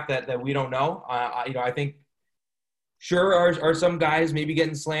the draft that we don't know. I think sure are some guys maybe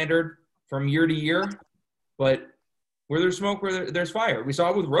getting slandered from year to year, but where there's smoke, there's fire. We saw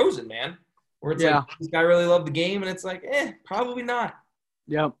it with Rosen, man, where it's like this guy really loved the game, and it's like, probably not.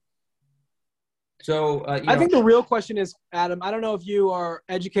 Yep. So I think the real question is, Adam, I don't know if you are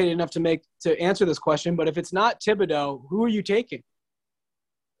educated enough to answer this question, but if it's not Thibodeau, who are you taking?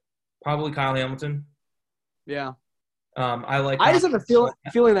 Probably Kyle Hamilton. Yeah. I just have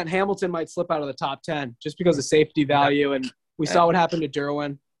a feeling that Hamilton might slip out of the top 10 just because of safety value, and we saw what happened to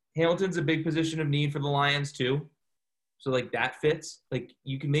Derwin. Hamilton's a big position of need for the Lions too. So that fits.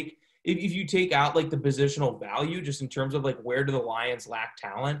 You can make if you take out the positional value just in terms of where do the Lions lack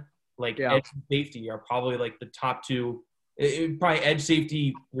talent, edge and safety are probably the top two. Probably edge,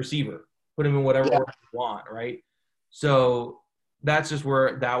 safety, receiver. Put him in whatever order you want, right? So that's just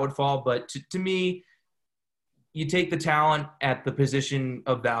where that would fall. But to me, you take the talent at the position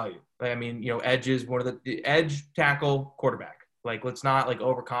of value. Edge is one of the edge, tackle, quarterback. Let's not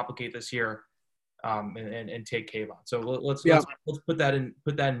overcomplicate this here, and take Kayvon. So let's put that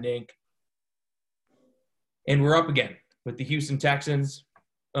in ink. And we're up again with the Houston Texans.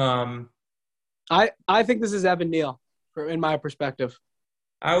 I think this is Evan Neal, in my perspective.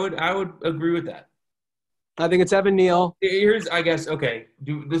 I would agree with that. I think it's Evan Neal. Here's, I guess, okay.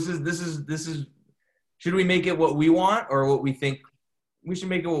 This is. Should we make it what we want or what we think? We should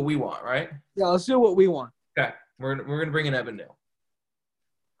make it what we want, right? Yeah, let's do what we want. Okay, we're gonna bring in Evan Neal.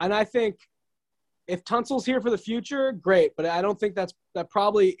 And I think if Tunsil's here for the future, great. But I don't think that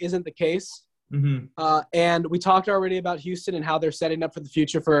probably isn't the case. Mm-hmm. And we talked already about Houston and how they're setting up for the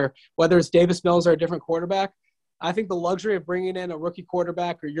future for whether it's Davis Mills or a different quarterback. I think the luxury of bringing in a rookie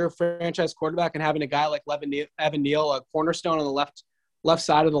quarterback or your franchise quarterback and having a guy like Evan Neal, a cornerstone on the left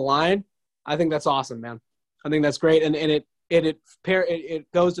side of the line, I think that's awesome, man. I think that's great, and it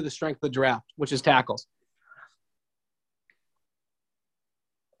goes to the strength of the draft, which is tackles.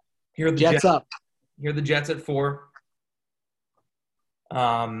 Here are the Jets up. Here are the Jets at 4.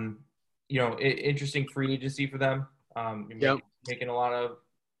 Interesting free agency for them. Making a lot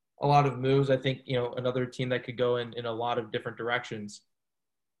of moves. I think, another team that could go in a lot of different directions.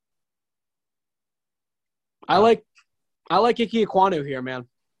 I like Ike Ekwonu here, man.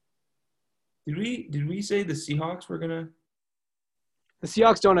 Did we say the Seahawks were gonna? The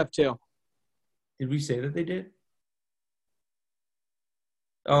Seahawks don't have 2. Did we say that they did?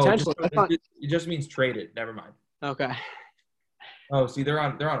 Oh, it just means traded. Never mind. Okay. Oh, see, they're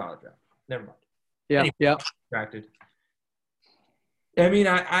on auto draft. Never mind. Yeah. Anyway, yeah. Distracted. I mean,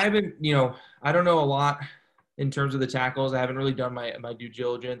 I haven't, I don't know a lot in terms of the tackles. I haven't really done my due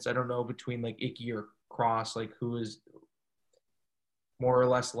diligence. I don't know between like Icky or Cross, like who is more or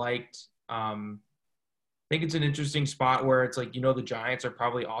less liked. I think it's an interesting spot where it's like, the Giants are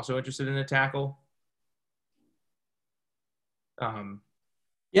probably also interested in a tackle.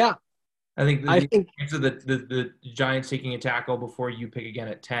 Yeah. I think the chance of the Giants taking a tackle before you pick again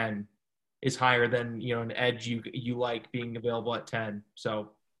at 10 is higher than, an edge you like being available at 10.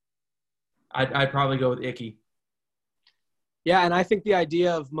 So I'd probably go with Icky. Yeah, and I think the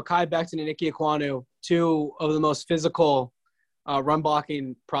idea of Mekhi Becton and Ike Ekwonu, 2 of the most physical run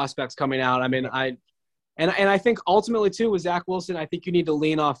blocking prospects coming out. I mean, I think ultimately too with Zach Wilson, I think you need to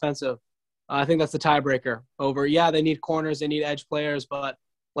lean offensive. I think that's the tiebreaker over. Yeah, they need corners, they need edge players, but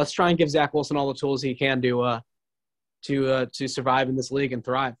let's try and give Zach Wilson all the tools he can to survive in this league and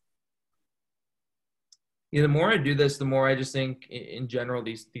thrive. Yeah, the more I do this, the more I just think in general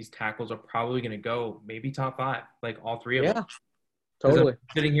these tackles are probably going to go maybe top 5, like all 3 of them. Yeah, totally. I'm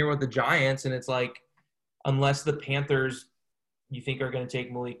sitting here with the Giants, and it's like, unless the Panthers you think are going to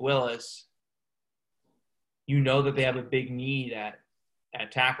take Malik Willis, that they have a big need at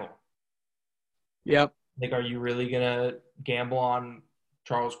tackle. Yep. Like, are you really going to gamble on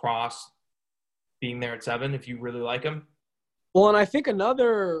Charles Cross being there at 7 if you really like him? Well, and I think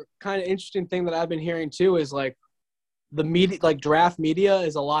another kind of interesting thing that I've been hearing too is like the media, like draft media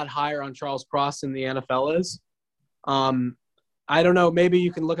is a lot higher on Charles Cross than the NFL is. I don't know. Maybe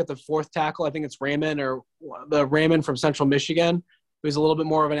you can look at the 4th tackle. I think it's Raymond from Central Michigan, who's a little bit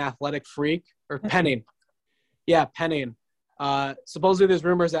more of an athletic freak, or Penning. Yeah, Penning. Supposedly there's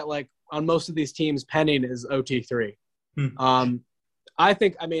rumors that like on most of these teams, Penning is OT3. I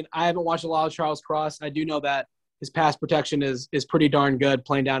haven't watched a lot of Charles Cross. I do know that his pass protection is pretty darn good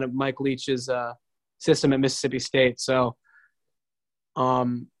playing down at Mike Leach's system at Mississippi State. So,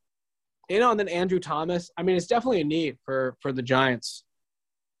 and then Andrew Thomas. I mean, it's definitely a need for the Giants.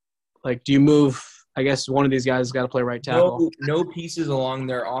 Like, do you move? I guess one of these guys has got to play right tackle. No pieces along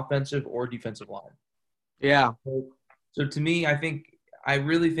their offensive or defensive line. Yeah. So to me, I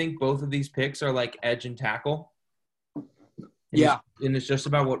really think both of these picks are like edge and tackle. And it's just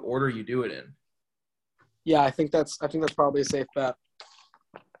about what order you do it in. Yeah, I think that's probably a safe bet.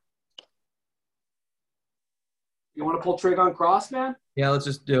 You want to pull Trayvon Cross, man? Yeah, let's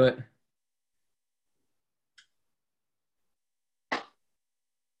just do it.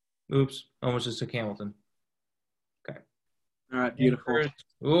 Oops, almost just took Hamilton. Okay. All right, beautiful.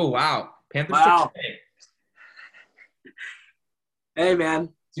 Oh, wow. Panthers. Wow. Hey, man,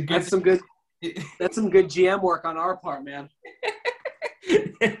 that's some good GM work on our part, man.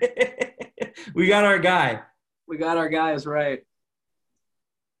 We got our guy. We got our guys right.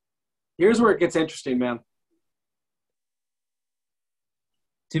 Here's where it gets interesting, man.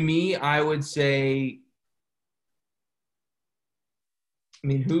 To me, I would say,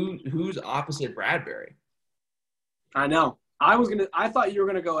 who's opposite Bradbury? I know. I thought you were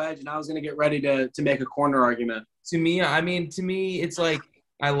gonna go edge, and I was gonna get ready to make a corner argument. To me, it's like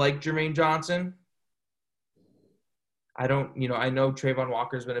I like Jermaine Johnson. I know Trayvon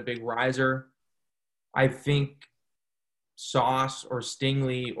Walker's been a big riser. I think Sauce or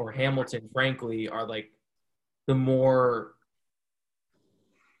Stingley or Hamilton, frankly, are like the more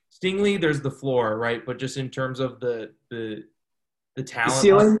Stingley. There's the floor, right? But just in terms of the talent, the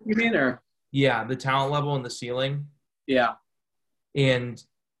ceiling, you mean, or yeah, the talent level and the ceiling, yeah, and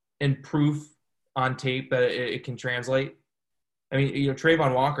proof on tape that it can translate. I mean,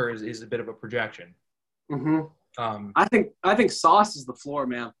 Trayvon Walker is a bit of a projection. Mm-hmm. I think Sauce is the floor,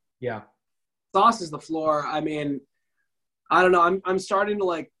 man. Yeah. Sauce is the floor. I mean, I don't know. I'm starting to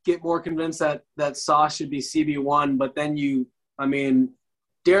like get more convinced that Sauce should be CB1, but then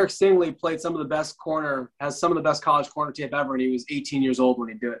Derek Stingley has some of the best college corner tape ever, and he was 18 years old when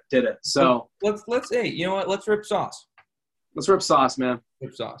he did it. So let's hey, you know what? Let's rip sauce. Let's rip sauce, man.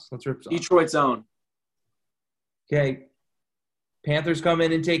 Let's rip sauce. Detroit's own. Okay. Panthers come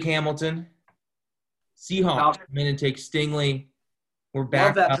in and take Hamilton. Seahawks come in and take Stingley. We're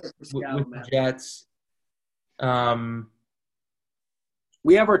back up with the Jets.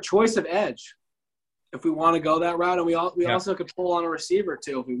 We have our choice of edge if we want to go that route, and we also could pull on a receiver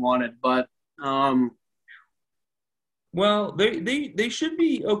too if we wanted. But well, they should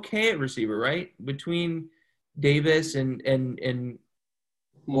be okay at receiver, right? Between Davis and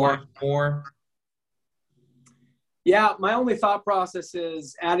Moore. Yeah, my only thought process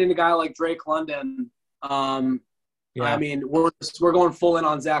is adding a guy like Drake London. I mean, we're going full in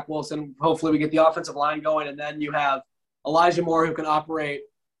on Zach Wilson. Hopefully we get the offensive line going, and then you have Elijah Moore who can operate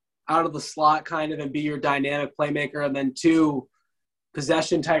out of the slot kind of and be your dynamic playmaker, and then 2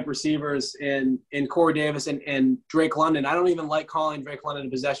 possession-type receivers in Corey Davis and Drake London. I don't even like calling Drake London a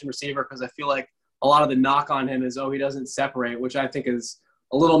possession receiver because I feel like a lot of the knock on him is, he doesn't separate, which I think is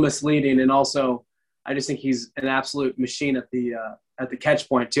a little misleading. And also I just think he's an absolute machine at the catch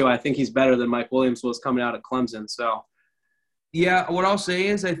point too. I think he's better than Mike Williams was coming out of Clemson. So, yeah, what I'll say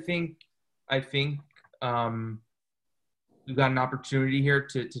is I think we've got an opportunity here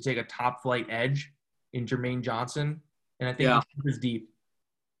to take a top flight edge in Jermaine Johnson, and I think he's deep.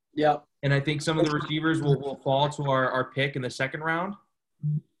 Yeah, and I think some of the receivers will fall to our pick in the second round.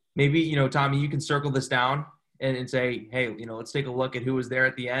 Maybe Tommy, you can circle this down and say, hey, let's take a look at who was there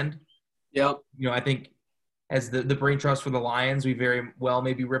at the end. Yep. I think as the brain trust for the Lions, we very well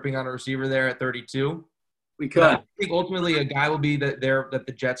may be ripping on a receiver there at 32. We could. But I think ultimately a guy will be that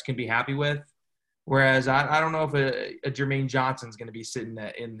the Jets can be happy with. Whereas I don't know if a Jermaine Johnson's going to be sitting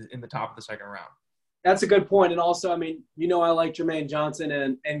in the top of the second round. That's a good point. And also, I mean, I like Jermaine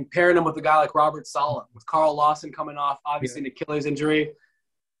Johnson and pairing him with a guy like Robert Saleh, with Carl Lawson coming off, obviously, an Achilles injury.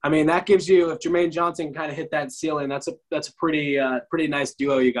 I mean, that gives you, if Jermaine Johnson can kind of hit that ceiling, that's a pretty nice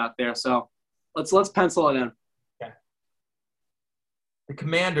duo you got there. So let's pencil it in. Okay. The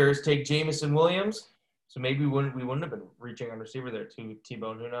Commanders take Jameson Williams. So maybe we wouldn't have been reaching on receiver there too,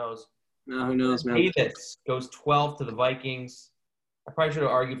 T-Bone. Who knows? No, who knows, man. Davis goes 12 to the Vikings. I probably should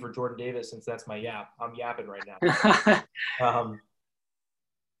have argued for Jordan Davis since that's my yap. I'm yapping right now.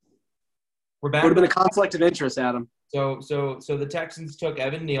 We're back. Would have been a conflict of interest, Adam. So the Texans took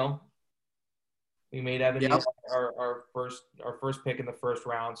Evan Neal. We made Evan Neal our first pick in the first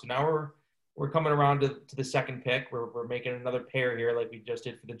round. So now we're coming around to the second pick. We're making another pair here like we just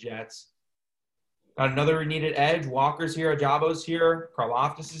did for the Jets. Got another needed edge. Walker's here. Ajabo's here.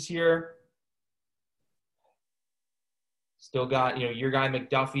 Karlaftis is here. Still got, your guy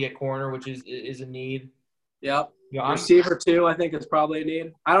McDuffie at corner, which is a need. Yep. Receiver too, I think is probably a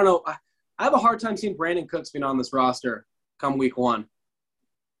need. I don't know. I have a hard time seeing Brandon Cooks being on this roster come week 1.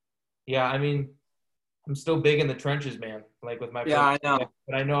 Yeah, I mean, I'm still big in the trenches, man. Like with my I know. Pick.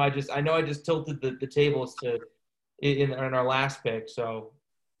 But I know I just tilted the tables in our last pick. So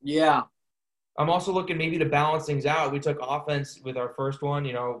yeah. I'm also looking maybe to balance things out. We took offense with our first one,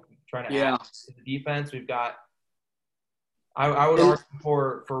 trying to add to the defense. We've got I would argue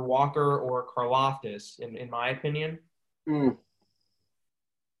for Walker or Karlaftis, in my opinion. Mm.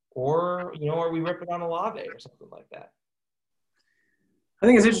 Or, are we ripping on Olave or something like that? I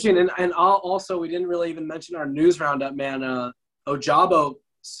think it's interesting. And also, we didn't really even mention our news roundup, man. Ojabo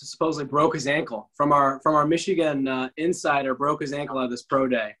supposedly broke his ankle. From our Michigan insider, broke his ankle at this pro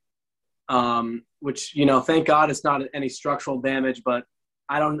day. Which, thank God it's not any structural damage, but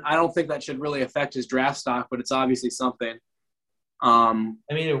I don't think that should really affect his draft stock, but it's obviously something. I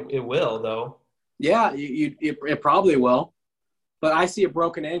mean, it will, though. Yeah, it probably will. But I see a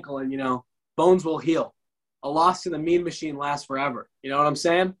broken ankle and, bones will heal. A loss to the mean machine lasts forever. You know what I'm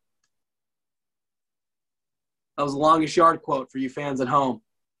saying? That was the longest yard quote for you fans at home.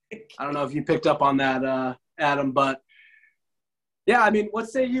 I don't know if you picked up on that, Adam, but yeah, I mean, what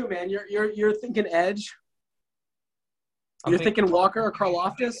say you, man? You're thinking edge. You're thinking Walker or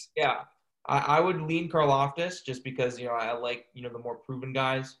Karlaftis? Yeah, I would lean Karlaftis just because I like the more proven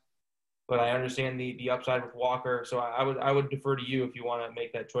guys, but I understand the upside with Walker. So I would defer to you if you want to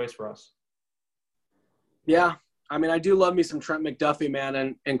make that choice for us. Yeah, I mean, I do love me some Trent McDuffie,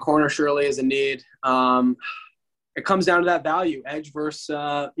 man, and corner surely is a need. It comes down to that value, edge versus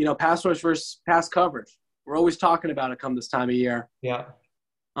pass rush versus pass coverage. We're always talking about it come this time of year. Yeah.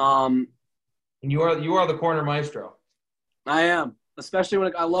 And you are the corner maestro. I am, especially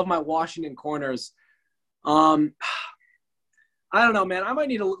when I love my Washington corners. I don't know, man. I might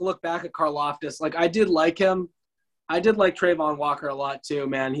need to look back at Karlaftis. Like, I did like him. I did like Trayvon Walker a lot too,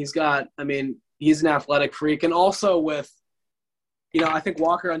 man. He's an athletic freak. And also with, I think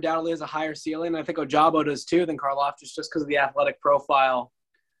Walker undoubtedly has a higher ceiling. I think Ojabo does too than Karlaftis just because of the athletic profile.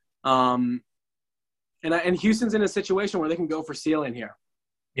 And Houston's in a situation where they can go for ceiling here.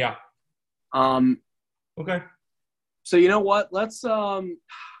 Yeah. Okay. So you know what? Let's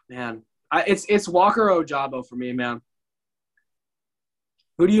it's Walker or Ojabo for me, man.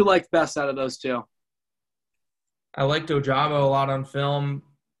 Who do you like best out of those two? I liked Ojabo a lot on film.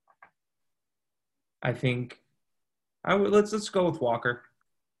 I think let's go with Walker.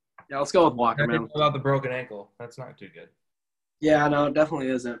 Yeah, let's go with Walker, man. About the broken ankle, that's not too good. Yeah, no, it definitely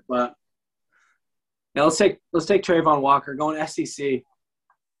isn't. But yeah, let's take Trayvon Walker going SEC.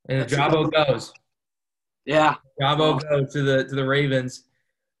 And Ojabo goes. Yeah, Ojabo goes to the Ravens.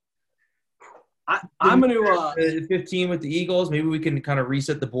 I'm going to 15 with the Eagles. Maybe we can kind of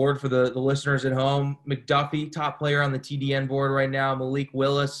reset the board for the listeners at home. McDuffie, top player on the TDN board right now. Malik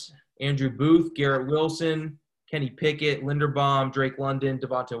Willis, Andrew Booth, Garrett Wilson, Kenny Pickett, Linderbaum, Drake London,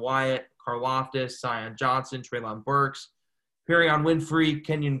 Devontae Wyatt, Karlaftis, Zion Johnson, Treylon Burks, Perion Winfrey,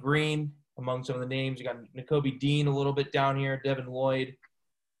 Kenyon Green, among some of the names. You got Nakobe Dean a little bit down here, Devin Lloyd.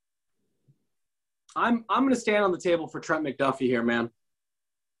 I'm going to stand on the table for Trent McDuffie here, man.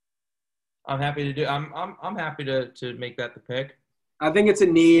 I'm happy to make that the pick. I think it's a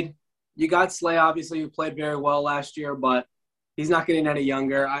need. You got Slay, obviously, who played very well last year, but he's not getting any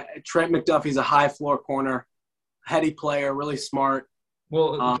younger. Trent McDuffie's a high floor corner, heady player, really smart.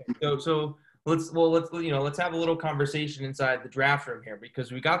 Well, so let's have a little conversation inside the draft room here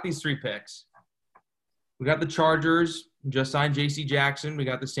because we got these 3 picks. We got the Chargers, who just signed J.C. Jackson. We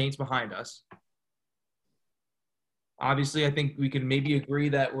got the Saints behind us. Obviously, I think we can maybe agree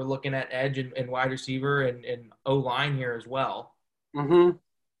that we're looking at edge and wide receiver and O-line here as well. Mm-hmm.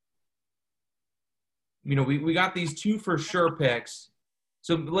 We got these 2 for sure picks.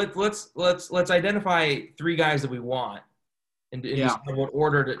 So let's identify 3 guys that we want and just what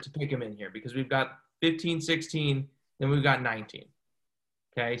order to pick them in here because we've got 15, 16, then we've got 19.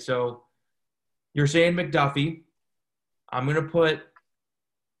 Okay, so you're saying McDuffie. I'm going to put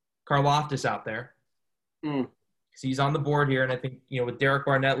Karlaftis out there. Because he's on the board here, and I think, with Derek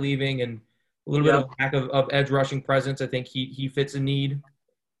Barnett leaving and a little bit of lack of edge rushing presence, I think he fits a need.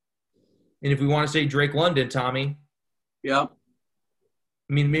 And if we want to say Drake London, Tommy. Yeah.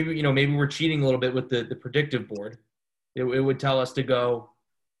 I mean, maybe we're cheating a little bit with the predictive board. It would tell us to go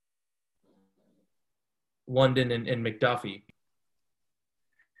London and McDuffie.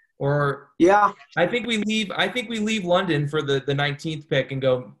 Or I think we leave London for the 19th pick and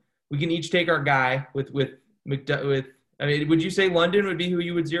go. We can each take our guy with I mean, would you say London would be who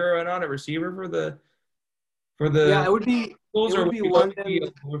you would zero in on a receiver for the Yeah, it would be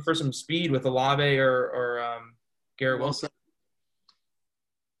London for some speed with Olave or Garrett Wilson.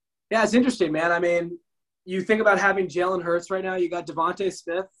 Yeah, it's interesting, man. I mean, you think about having Jalen Hurts right now. You got Devontae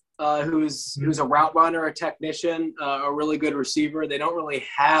Smith, who's a route runner, a technician, a really good receiver. They don't really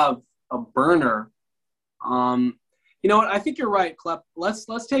have a burner. You know what? I think you're right, Klepp.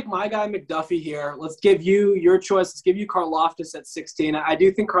 Let's take my guy McDuffie here. Let's give you your choice. Let's give you Karlaftis at 16. I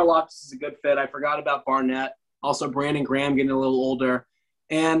do think Karlaftis is a good fit. I forgot about Barnett. Also, Brandon Graham getting a little older.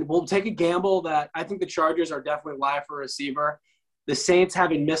 And we'll take a gamble that I think the Chargers are definitely live for a receiver. The Saints,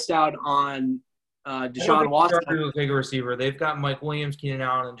 having missed out on Deshaun Watson. The Chargers will take a receiver. They've got Mike Williams, Keenan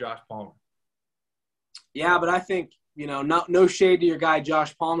Allen, and Josh Palmer. Yeah, but I think, no shade to your guy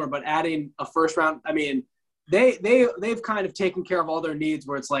Josh Palmer, but adding a first round, I mean, they've kind of taken care of all their needs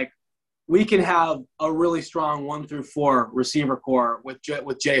where it's like we can have a really strong 1 through 4 receiver core with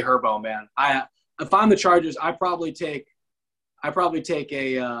Jay Herbo, man. If I'm the Chargers, I probably take a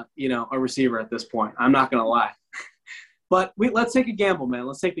receiver at this point. I'm not gonna lie, but let's take a gamble, man.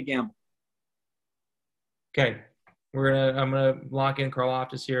 Let's take the gamble. Okay, I'm gonna lock in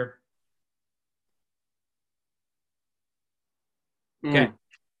Karlaftis here. Okay.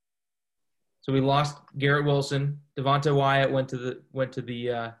 So we lost Garrett Wilson. Devontae Wyatt went to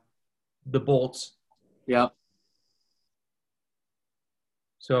the Bolts. Yep.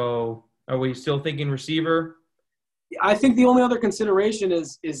 So are we still thinking receiver? I think the only other consideration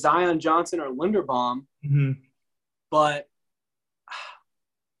is Zion Johnson or Linderbaum. Mm-hmm. But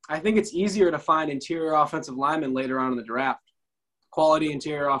I think it's easier to find interior offensive linemen later on in the draft. Quality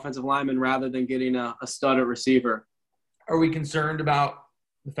interior offensive linemen rather than getting a stud at receiver. Are we concerned about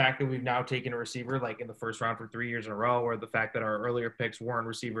the fact that we've now taken a receiver like in the first round for 3 years in a row, or the fact that our earlier picks weren't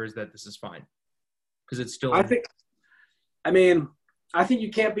receivers, that this is fine? Because it's still – I think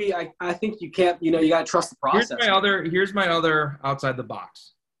you can't be – I think you can't – you got to trust the process. Here's my other outside the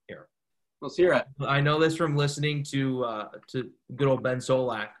box here. Let's hear it. I know this from listening to good old Ben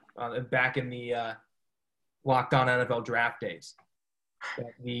Solak back in the Locked On NFL draft days.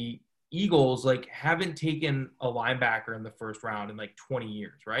 That the Eagles haven't taken a linebacker in the first round in 20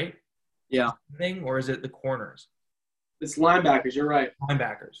 years, right? Yeah. Or is it the corners? It's linebackers. You're right.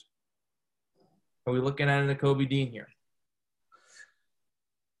 Linebackers. Are we looking at a Nakobe Dean here?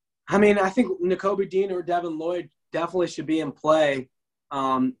 I mean, I think Nakobe Dean or Devin Lloyd definitely should be in play.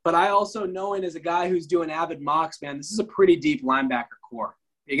 But I also know him as a guy who's doing avid mocks, man. This is a pretty deep linebacker core.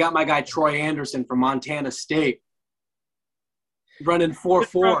 You got my guy Troy Anderson from Montana State running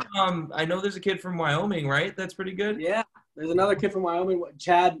 4.4. I know there's a kid from Wyoming, right? That's pretty good. Yeah. There's another kid from Wyoming,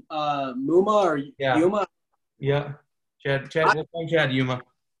 Chad Muma or Yuma. Yeah. Chad Yuma.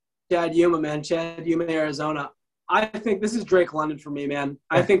 Chad Yuma, man. Chad Yuma, Arizona. I think this is Drake London for me, man.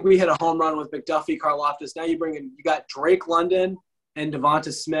 I think we hit a home run with McDuffie, Karlaftis. Now you got Drake London and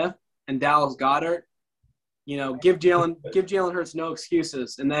Devonta Smith and Dallas Goedert. Give Jalen Hurts no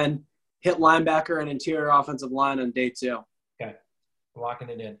excuses, and then hit linebacker and interior offensive line on day 2. Okay, locking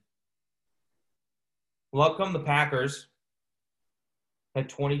it in. Well, up come the Packers at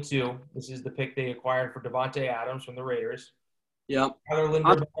 22. This is the pick they acquired for Devontae Adams from the Raiders. Yep. Tyler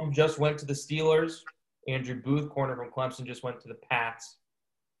Linderbaum just went to the Steelers. Andrew Booth, corner from Clemson, just went to the Pats.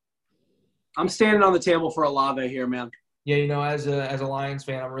 I'm standing on the table for Olave here, man. Yeah, as a Lions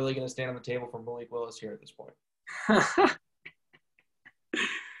fan, I'm really going to stand on the table for Malik Willis here at this point.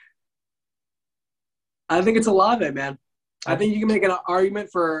 I think it's Olave, man. I think you can make an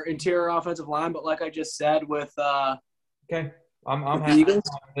argument for interior offensive line, but like I just said with okay, I'm happy.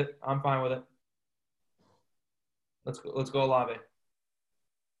 I'm fine with it. Let's go Olave.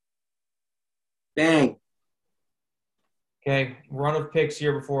 Dang. Okay, run of picks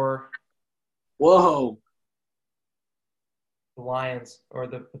here before. Whoa. The Lions or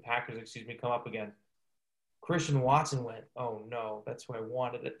the Packers, come up again. Christian Watson went. Oh no, that's who I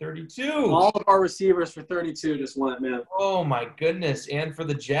wanted at 32. All of our receivers for 32 just went, man. Oh my goodness, and for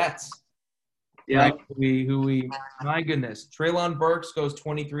the Jets. Yeah. Right? My goodness. Treylon Burks goes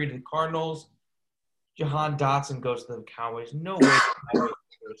 23 to the Cardinals. Jahan Dotson goes to the Cowboys. No way.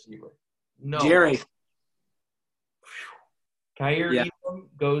 Receiver. No. Jerry. Kyer Elam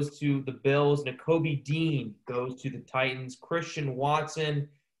goes to the Bills. Nakobe Dean goes to the Titans. Christian Watson,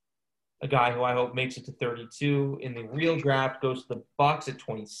 a guy who I hope makes it to 32 in the real draft, goes to the Bucs at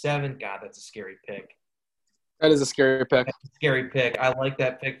 27. God, that's a scary pick. That is a scary pick. That's a scary pick. I like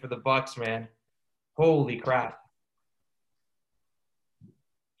that pick for the Bucs, man. Holy crap. Can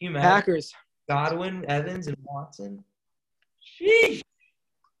you imagine? Packers. Godwin, Evans, and Watson. Sheesh.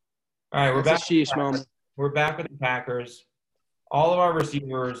 All right, we're back. Sheesh moment. We're back with the Packers. All of our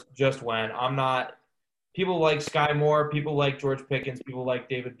receivers just went. People like Sky Moore, people like George Pickens, people like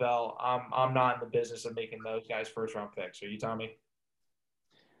David Bell. I'm not in the business of making those guys first-round picks. Are you, Tommy?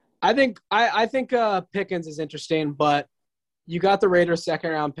 I think Pickens is interesting, but you got the Raiders'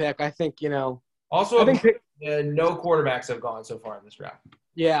 second-round pick. I think Also, no quarterbacks have gone so far in this draft.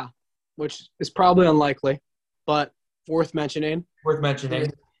 Yeah, which is probably unlikely, but worth mentioning.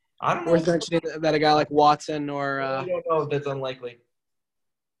 I don't know. Worth mentioning that a guy like Watson or I don't know if that's unlikely.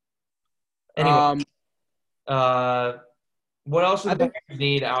 Anyway, what else do the Packers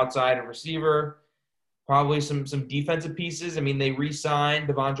need outside of receiver? Probably some defensive pieces. I mean, they re-signed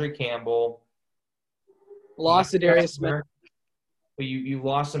Devondre Campbell. Lost to Darius Smith. But you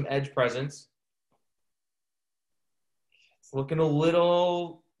lost some edge presence. It's looking a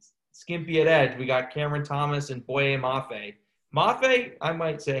little skimpy at edge. We got Cameron Thomas and Boye Mafe. Mafe, I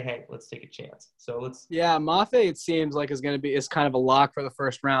might say, hey, let's take a chance. Yeah, Mafe, it seems like is kind of a lock for the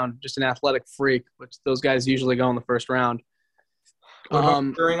first round. Just an athletic freak, which those guys usually go in the first round.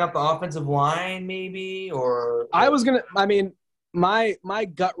 Stirring up the offensive line, maybe, or my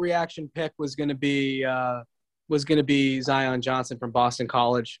gut reaction pick was gonna be Zion Johnson from Boston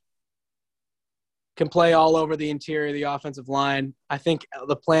College. Can play all over the interior of the offensive line. I think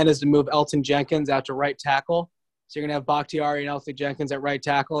the plan is to move Elton Jenkins out to right tackle. So you're going to have Bakhtiari and Elton Jenkins at right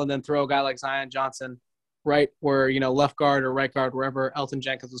tackle and then throw a guy like Zion Johnson right where, left guard or right guard, wherever Elton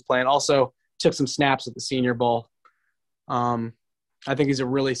Jenkins was playing. Also took some snaps at the Senior Bowl. I think he's a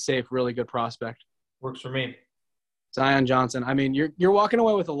really safe, really good prospect. Works for me. Zion Johnson. I mean, you're walking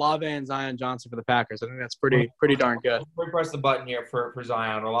away with Olave and Zion Johnson for the Packers. I think that's pretty darn good. We press the button here for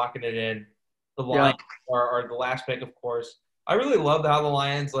Zion. We're locking it in. The Lions are the last pick, of course. I really love how the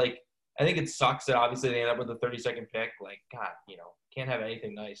Lions, I think it sucks that obviously they end up with the 32nd pick. God, can't have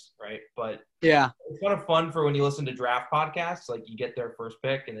anything nice, right? But yeah, it's kind of fun for when you listen to draft podcasts. You get their first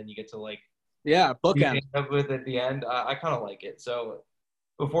pick and then you get to bookend up with at the end. I kind of like it. So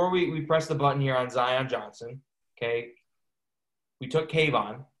before we press the button here on Zion Johnson, okay, we took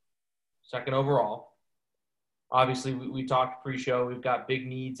Kayvon, second overall. Obviously, we talked pre-show. We've got big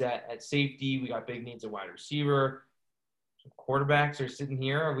needs at safety. We got big needs at wide receiver. Some quarterbacks are sitting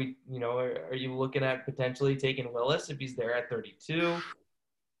here. Are we, are you looking at potentially taking Willis if he's there at 32?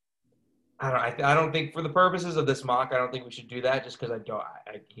 I don't think for the purposes of this mock, I don't think we should do that just because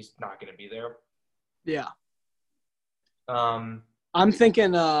he's not going to be there. Yeah. I'm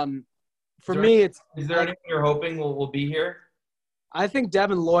thinking for me, is there anyone you're hoping will be here? I think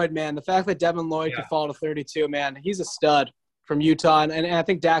Devin Lloyd, man. The fact that Devin Lloyd could fall to 32, man, he's a stud from Utah. And I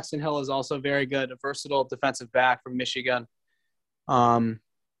think Daxton Hill is also very good, a versatile defensive back from Michigan.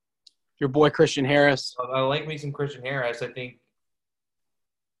 Your boy Christian Harris. I like me some Christian Harris. I think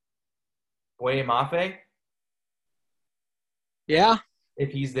Boye Mafe. Yeah.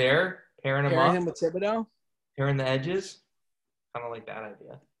 If he's there, pairing him with Thibodeau. Pairing the edges. Kind of like that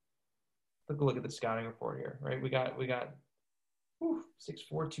idea. Take a look at the scouting report here, right? We got 6'4",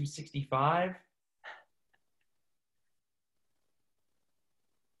 265.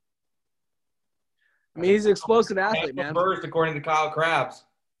 I mean, he's an explosive athlete, man. First, according to Kyle Krabs.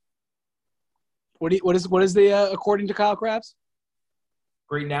 What is the according to Kyle Krabs?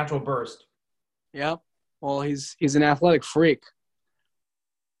 Great natural burst. Yeah. Well, he's an athletic freak.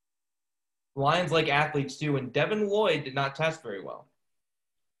 Lions like athletes too, and Devin Lloyd did not test very well.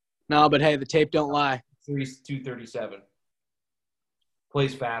 No, but hey, the tape don't lie. 237.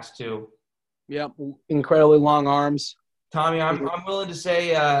 Plays fast too. Yep, incredibly long arms. Tommy, I'm willing to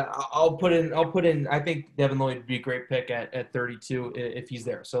say I'll put in. I think Devin Lloyd would be a great pick at 32 if he's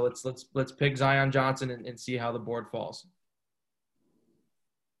there. So let's pick Zion Johnson and see how the board falls.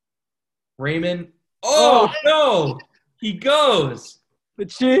 Raymond. Oh no, he goes. The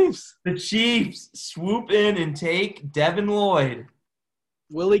Chiefs. The Chiefs swoop in and take Devin Lloyd.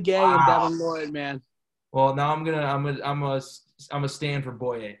 Willie Gay and Devin Lloyd, man. Well, now I'm gonna stand for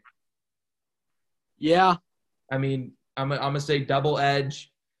Boye. Yeah. I mean, I'm gonna say double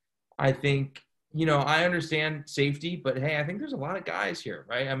edge. I think I understand safety, but hey, I think there's a lot of guys here,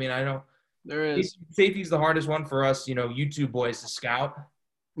 right? I mean, I know there is. Safety's the hardest one for us, YouTube boys to scout.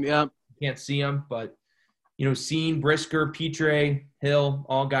 Yeah. Can't see them, but Seen, Brisker, Petre, Hill,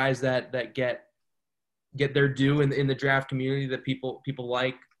 all guys that get their due in the draft community that people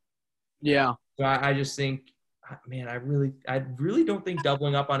like. Yeah. So I just think, man, I really don't think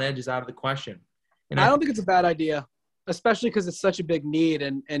doubling up on edge is out of the question. And I don't think it's a bad idea, especially because it's such a big need,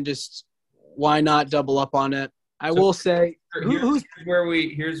 and just why not double up on it? I will say, here's where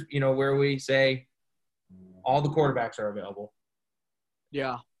we say all the quarterbacks are available.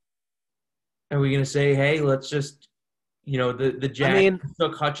 Yeah. Are we going to say, hey, let's just, the Jags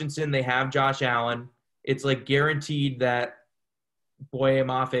took Hutchinson. They have Josh Allen. It's like guaranteed that Boye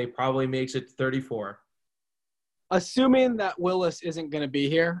Mafe probably makes it to 34. Assuming that Willis isn't going to be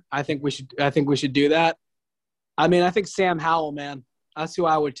here, I think we should do that. I mean, I think Sam Howell, man, that's who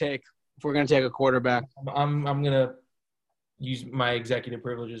I would take if we're going to take a quarterback. I'm going to use my executive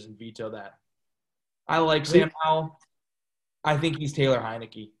privileges and veto that. I like Sam Howell. I think he's Taylor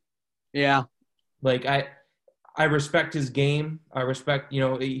Heineke. Yeah. Like I respect his game. I respect,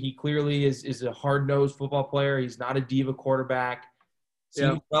 he clearly is a hard-nosed football player. He's not a diva quarterback.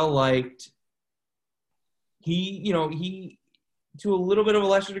 Seems well liked. He to a little bit of a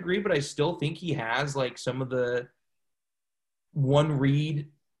lesser degree, but I still think he has like some of the one read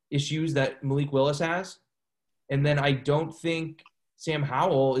issues that Malik Willis has. And then I don't think Sam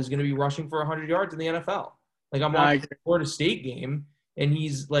Howell is going to be rushing for 100 yards in the NFL. Like I'm watching the Florida State game, and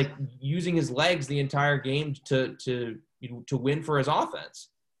he's like using his legs the entire game to win for his offense.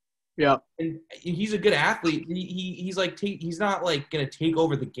 Yeah, and he's a good athlete. He's not like going to take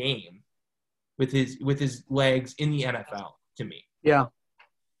over the game with his legs in the NFL. To me, yeah,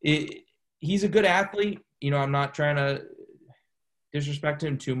 he's a good athlete. I'm not trying to disrespect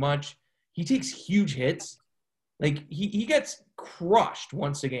him too much. He takes huge hits. Like he gets crushed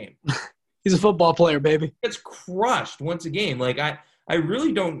once a game. He's a football player, baby. He gets crushed once a game. Like I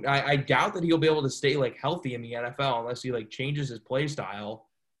really don't. I doubt that he'll be able to stay like healthy in the NFL unless he like changes his play style.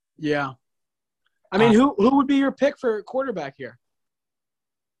 Yeah, I mean, who would be your pick for quarterback here?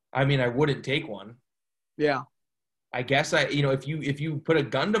 I mean, I wouldn't take one. Yeah, I guess if you put a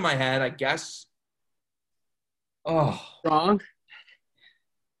gun to my head, I guess. Oh, wrong.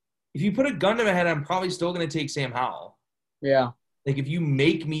 If you put a gun to my head, I'm probably still going to take Sam Howell. Yeah. Like if you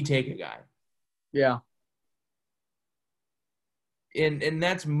make me take a guy. Yeah. And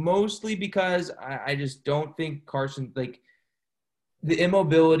that's mostly because I just don't think Carson, like the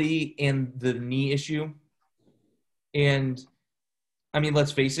immobility and the knee issue. And I mean,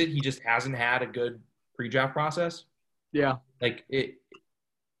 let's face it, he just hasn't had a good pre-draft process. Yeah. Like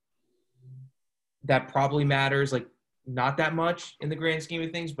that probably matters, like not that much in the grand scheme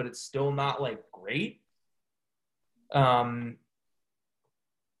of things, but it's still not like great. I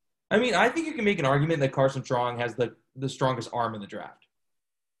mean, I think you can make an argument that Carson Strong has the strongest arm in the draft.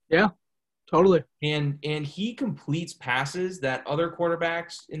 Yeah, totally. And he completes passes that other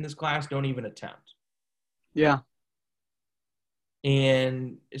quarterbacks in this class don't even attempt. Yeah.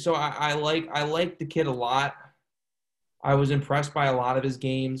 And so I like the kid a lot. I was impressed by a lot of his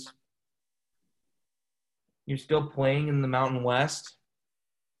games. You're still playing in the Mountain West.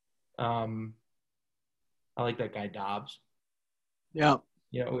 I like that guy Dobbs. Yeah.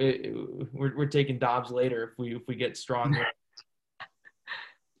 You know, we're taking Dobbs later if we get Strong.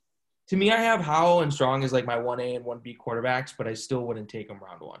 To me, I have Howell and Strong as like my 1A and 1B quarterbacks, but I still wouldn't take them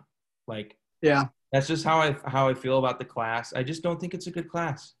round one. Like, yeah, that's just how I feel about the class. I just don't think it's a good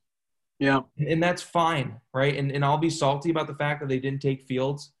class. Yeah. And that's fine, right? And I'll be salty about the fact that they didn't take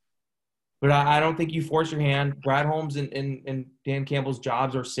Fields. But I don't think you force your hand. Brad Holmes and Dan Campbell's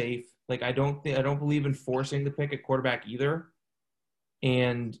jobs are safe. Like I don't believe in forcing the pick at quarterback either.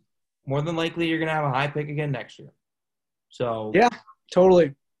 And more than likely, you're gonna have a high pick again next year. So yeah,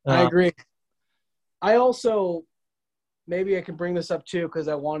 totally, I agree. I also maybe I can bring this up too because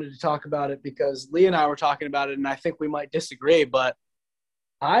I wanted to talk about it because Lee and I were talking about it, and I think we might disagree. But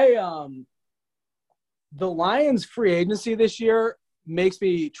the Lions' free agency this year makes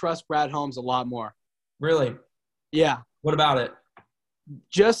me trust Brad Holmes a lot more. Really? Yeah. What about it?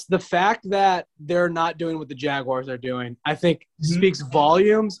 Just the fact that they're not doing what the Jaguars are doing, I think speaks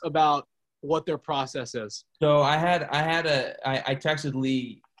volumes about what their process is. So I texted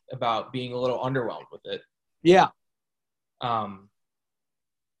Lee about being a little underwhelmed with it. Yeah. I'm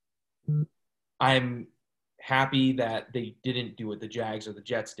happy that they didn't do what the Jags or the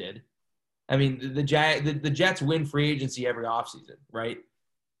Jets did. I mean, the Jets win free agency every offseason, right?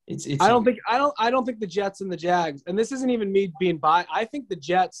 I don't think the Jets and the Jags, and this isn't even me being biased. I think the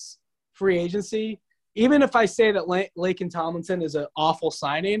Jets free agency, even if I say that Laken Tomlinson is an awful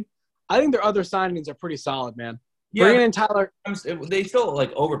signing, I think their other signings are pretty solid, man. Yeah, bringing in Tyler, they still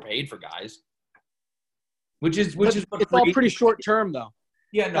like overpaid for guys, which is it's all pretty short term though.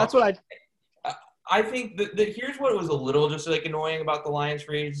 Yeah, no, that's what I think that here's what was a little just like annoying about the Lions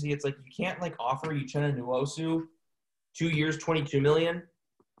free agency. It's like you can't like offer Uchenna Nwosu 2 years, $22 million.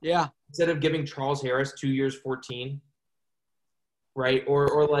 Yeah. Instead of giving Charles Harris 2 years, 14. Right?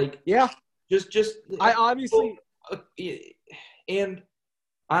 Or like yeah. Just I obviously and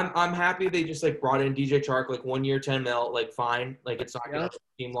I'm happy they just like brought in DJ Chark like 1 year, 10 mil, like fine. Like it's not gonna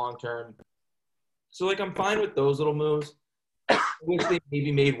team long term. So like I'm fine with those little moves. I wish they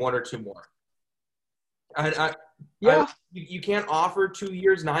maybe made one or two more. You can't offer 2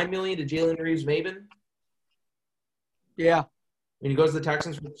 years, $9 million to Jalen Reeves-Maybin. Yeah. When he goes to the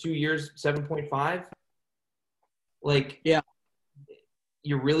Texans for 2 years, 7.5. Like, yeah,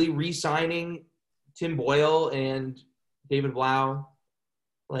 you're really re-signing Tim Boyle and David Blau.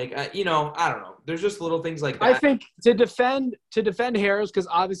 Like, I don't know. There's just little things like that. I think to defend Harris, because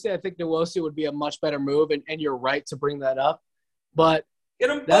obviously I think Nwosu would be a much better move, and you're right to bring that up. But get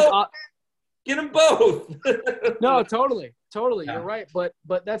them both. Get them both. No, totally. Yeah. You're right. But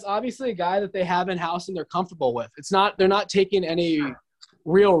that's obviously a guy that they have in house and they're comfortable with. They're not taking any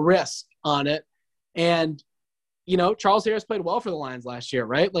real risk on it. And Charles Harris played well for the Lions last year,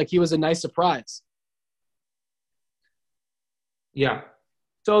 right? Like he was a nice surprise. Yeah.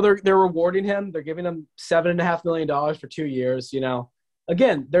 So they're rewarding him. They're giving him $7.5 million for 2 years.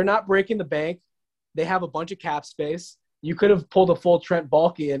 Again, they're not breaking the bank. They have a bunch of cap space. You could have pulled a full Trent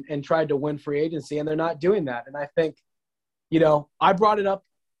Baalke and tried to win free agency, and they're not doing that. And I think, I brought it up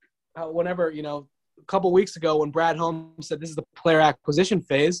whenever, a couple weeks ago when Brad Holmes said this is the player acquisition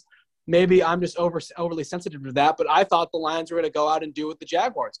phase. Maybe I'm just overly sensitive to that, but I thought the Lions were going to go out and do what the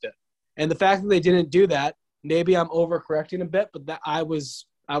Jaguars did. And the fact that they didn't do that, maybe I'm overcorrecting a bit, but that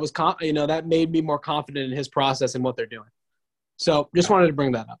that made me more confident in his process and what they're doing. So just wanted to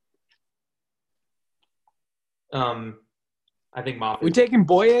bring that up. I think Moffitt. We taking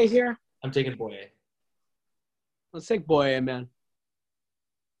Boye here? I'm taking Boye. Let's take Boye, man.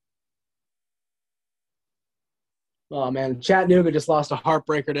 Oh, man. Chattanooga just lost a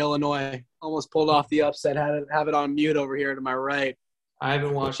heartbreaker to Illinois. Almost pulled off the upset. Have it on mute over here to my right. I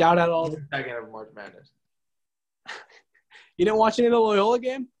haven't watched. Shout out all the second of March Madness. You didn't watch any of the Loyola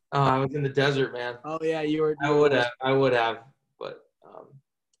game? I was in the desert, man. Oh, yeah, you were. I would have. But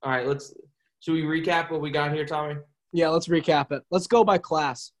all right, should we recap what we got here, Tommy? Yeah, let's recap it. Let's go by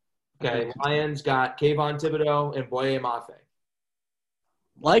class. Okay, Lions got Kayvon Thibodeau and Boye Mafe.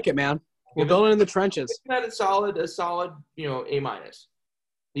 Like it, man. We're building in the trenches. Had a solid, A-.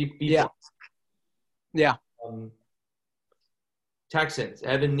 B+. Yeah. Texans,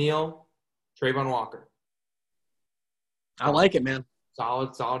 Evan Neal, Trayvon Walker. I like it, man.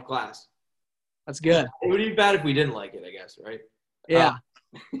 Solid class. That's good. It would be bad if we didn't like it, I guess, right? Yeah.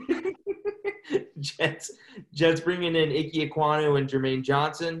 Jets bringing in Ike Ekwonu and Jermaine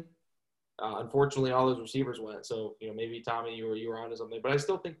Johnson. Unfortunately, all those receivers went. So, maybe, Tommy, you were onto something. But I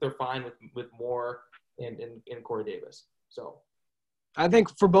still think they're fine with Moore and Corey Davis. So I think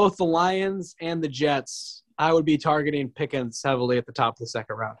for both the Lions and the Jets, I would be targeting Pickens heavily at the top of the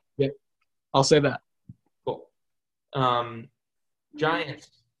second round. Yeah. I'll say that. Cool. Giants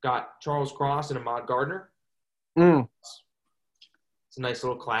got Charles Cross and Ahmad Gardner. It's a nice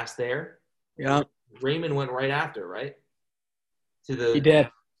little class there. Yeah. Raymond went right after, right? He did.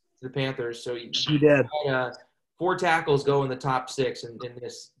 To the Panthers. So he did. 4 tackles go in the top 6 in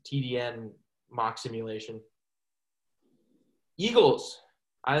this TDN mock simulation. Eagles.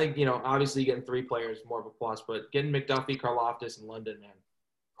 I think, obviously getting 3 players is more of a plus, but getting McDuffie, Karlaftis, and London, man.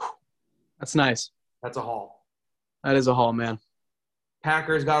 That's nice. That's a haul. That is a haul, man.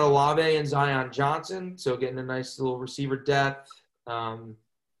 Packers got Olave and Zion Johnson, so getting a nice little receiver depth.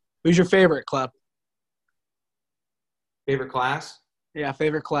 Who's your favorite, Klep? Favorite class? Yeah,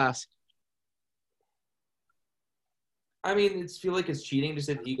 favorite class. I mean, feel like it's cheating to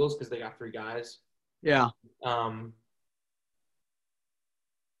say the Eagles because they got 3 guys. Yeah.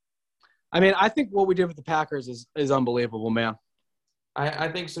 I mean, I think what we did with the Packers is unbelievable, man. I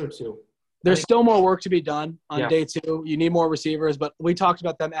think so too. There's still more work to be done on day 2. You need more receivers, but we talked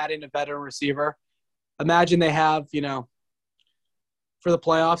about them adding a veteran receiver. Imagine they have, for the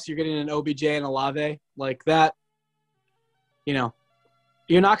playoffs, you're getting an OBJ and Olave like that.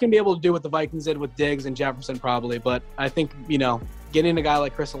 You're not going to be able to do what the Vikings did with Diggs and Jefferson probably, but I think, getting a guy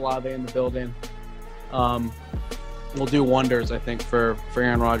like Chris Olave in the building will do wonders, I think, for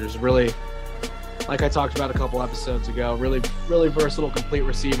Aaron Rodgers. Really, like I talked about a couple episodes ago, really, really versatile, complete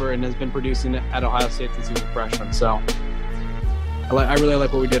receiver, and has been producing at Ohio State since he was a freshman. So I really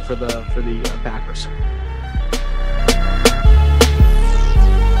like what we did for the Packers.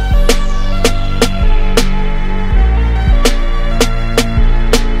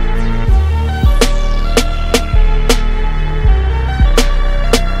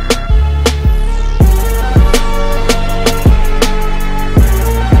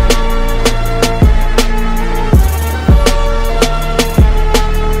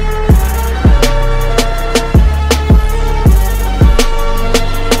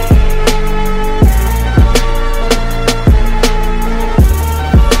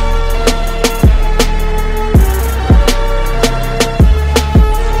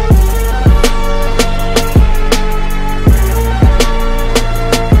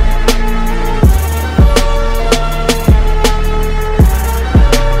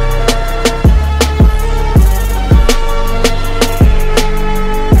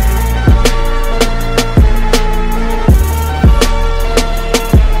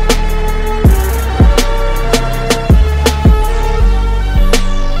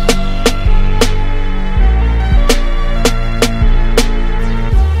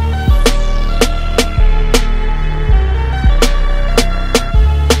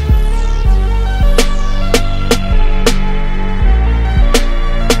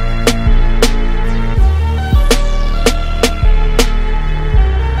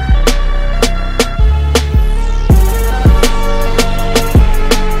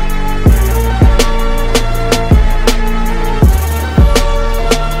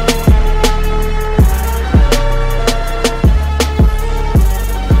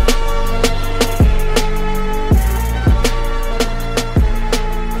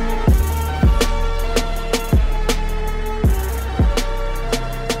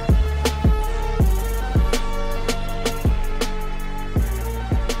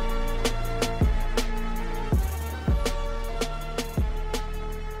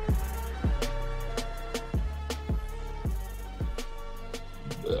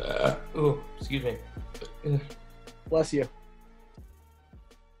 Oh, excuse me. Bless you.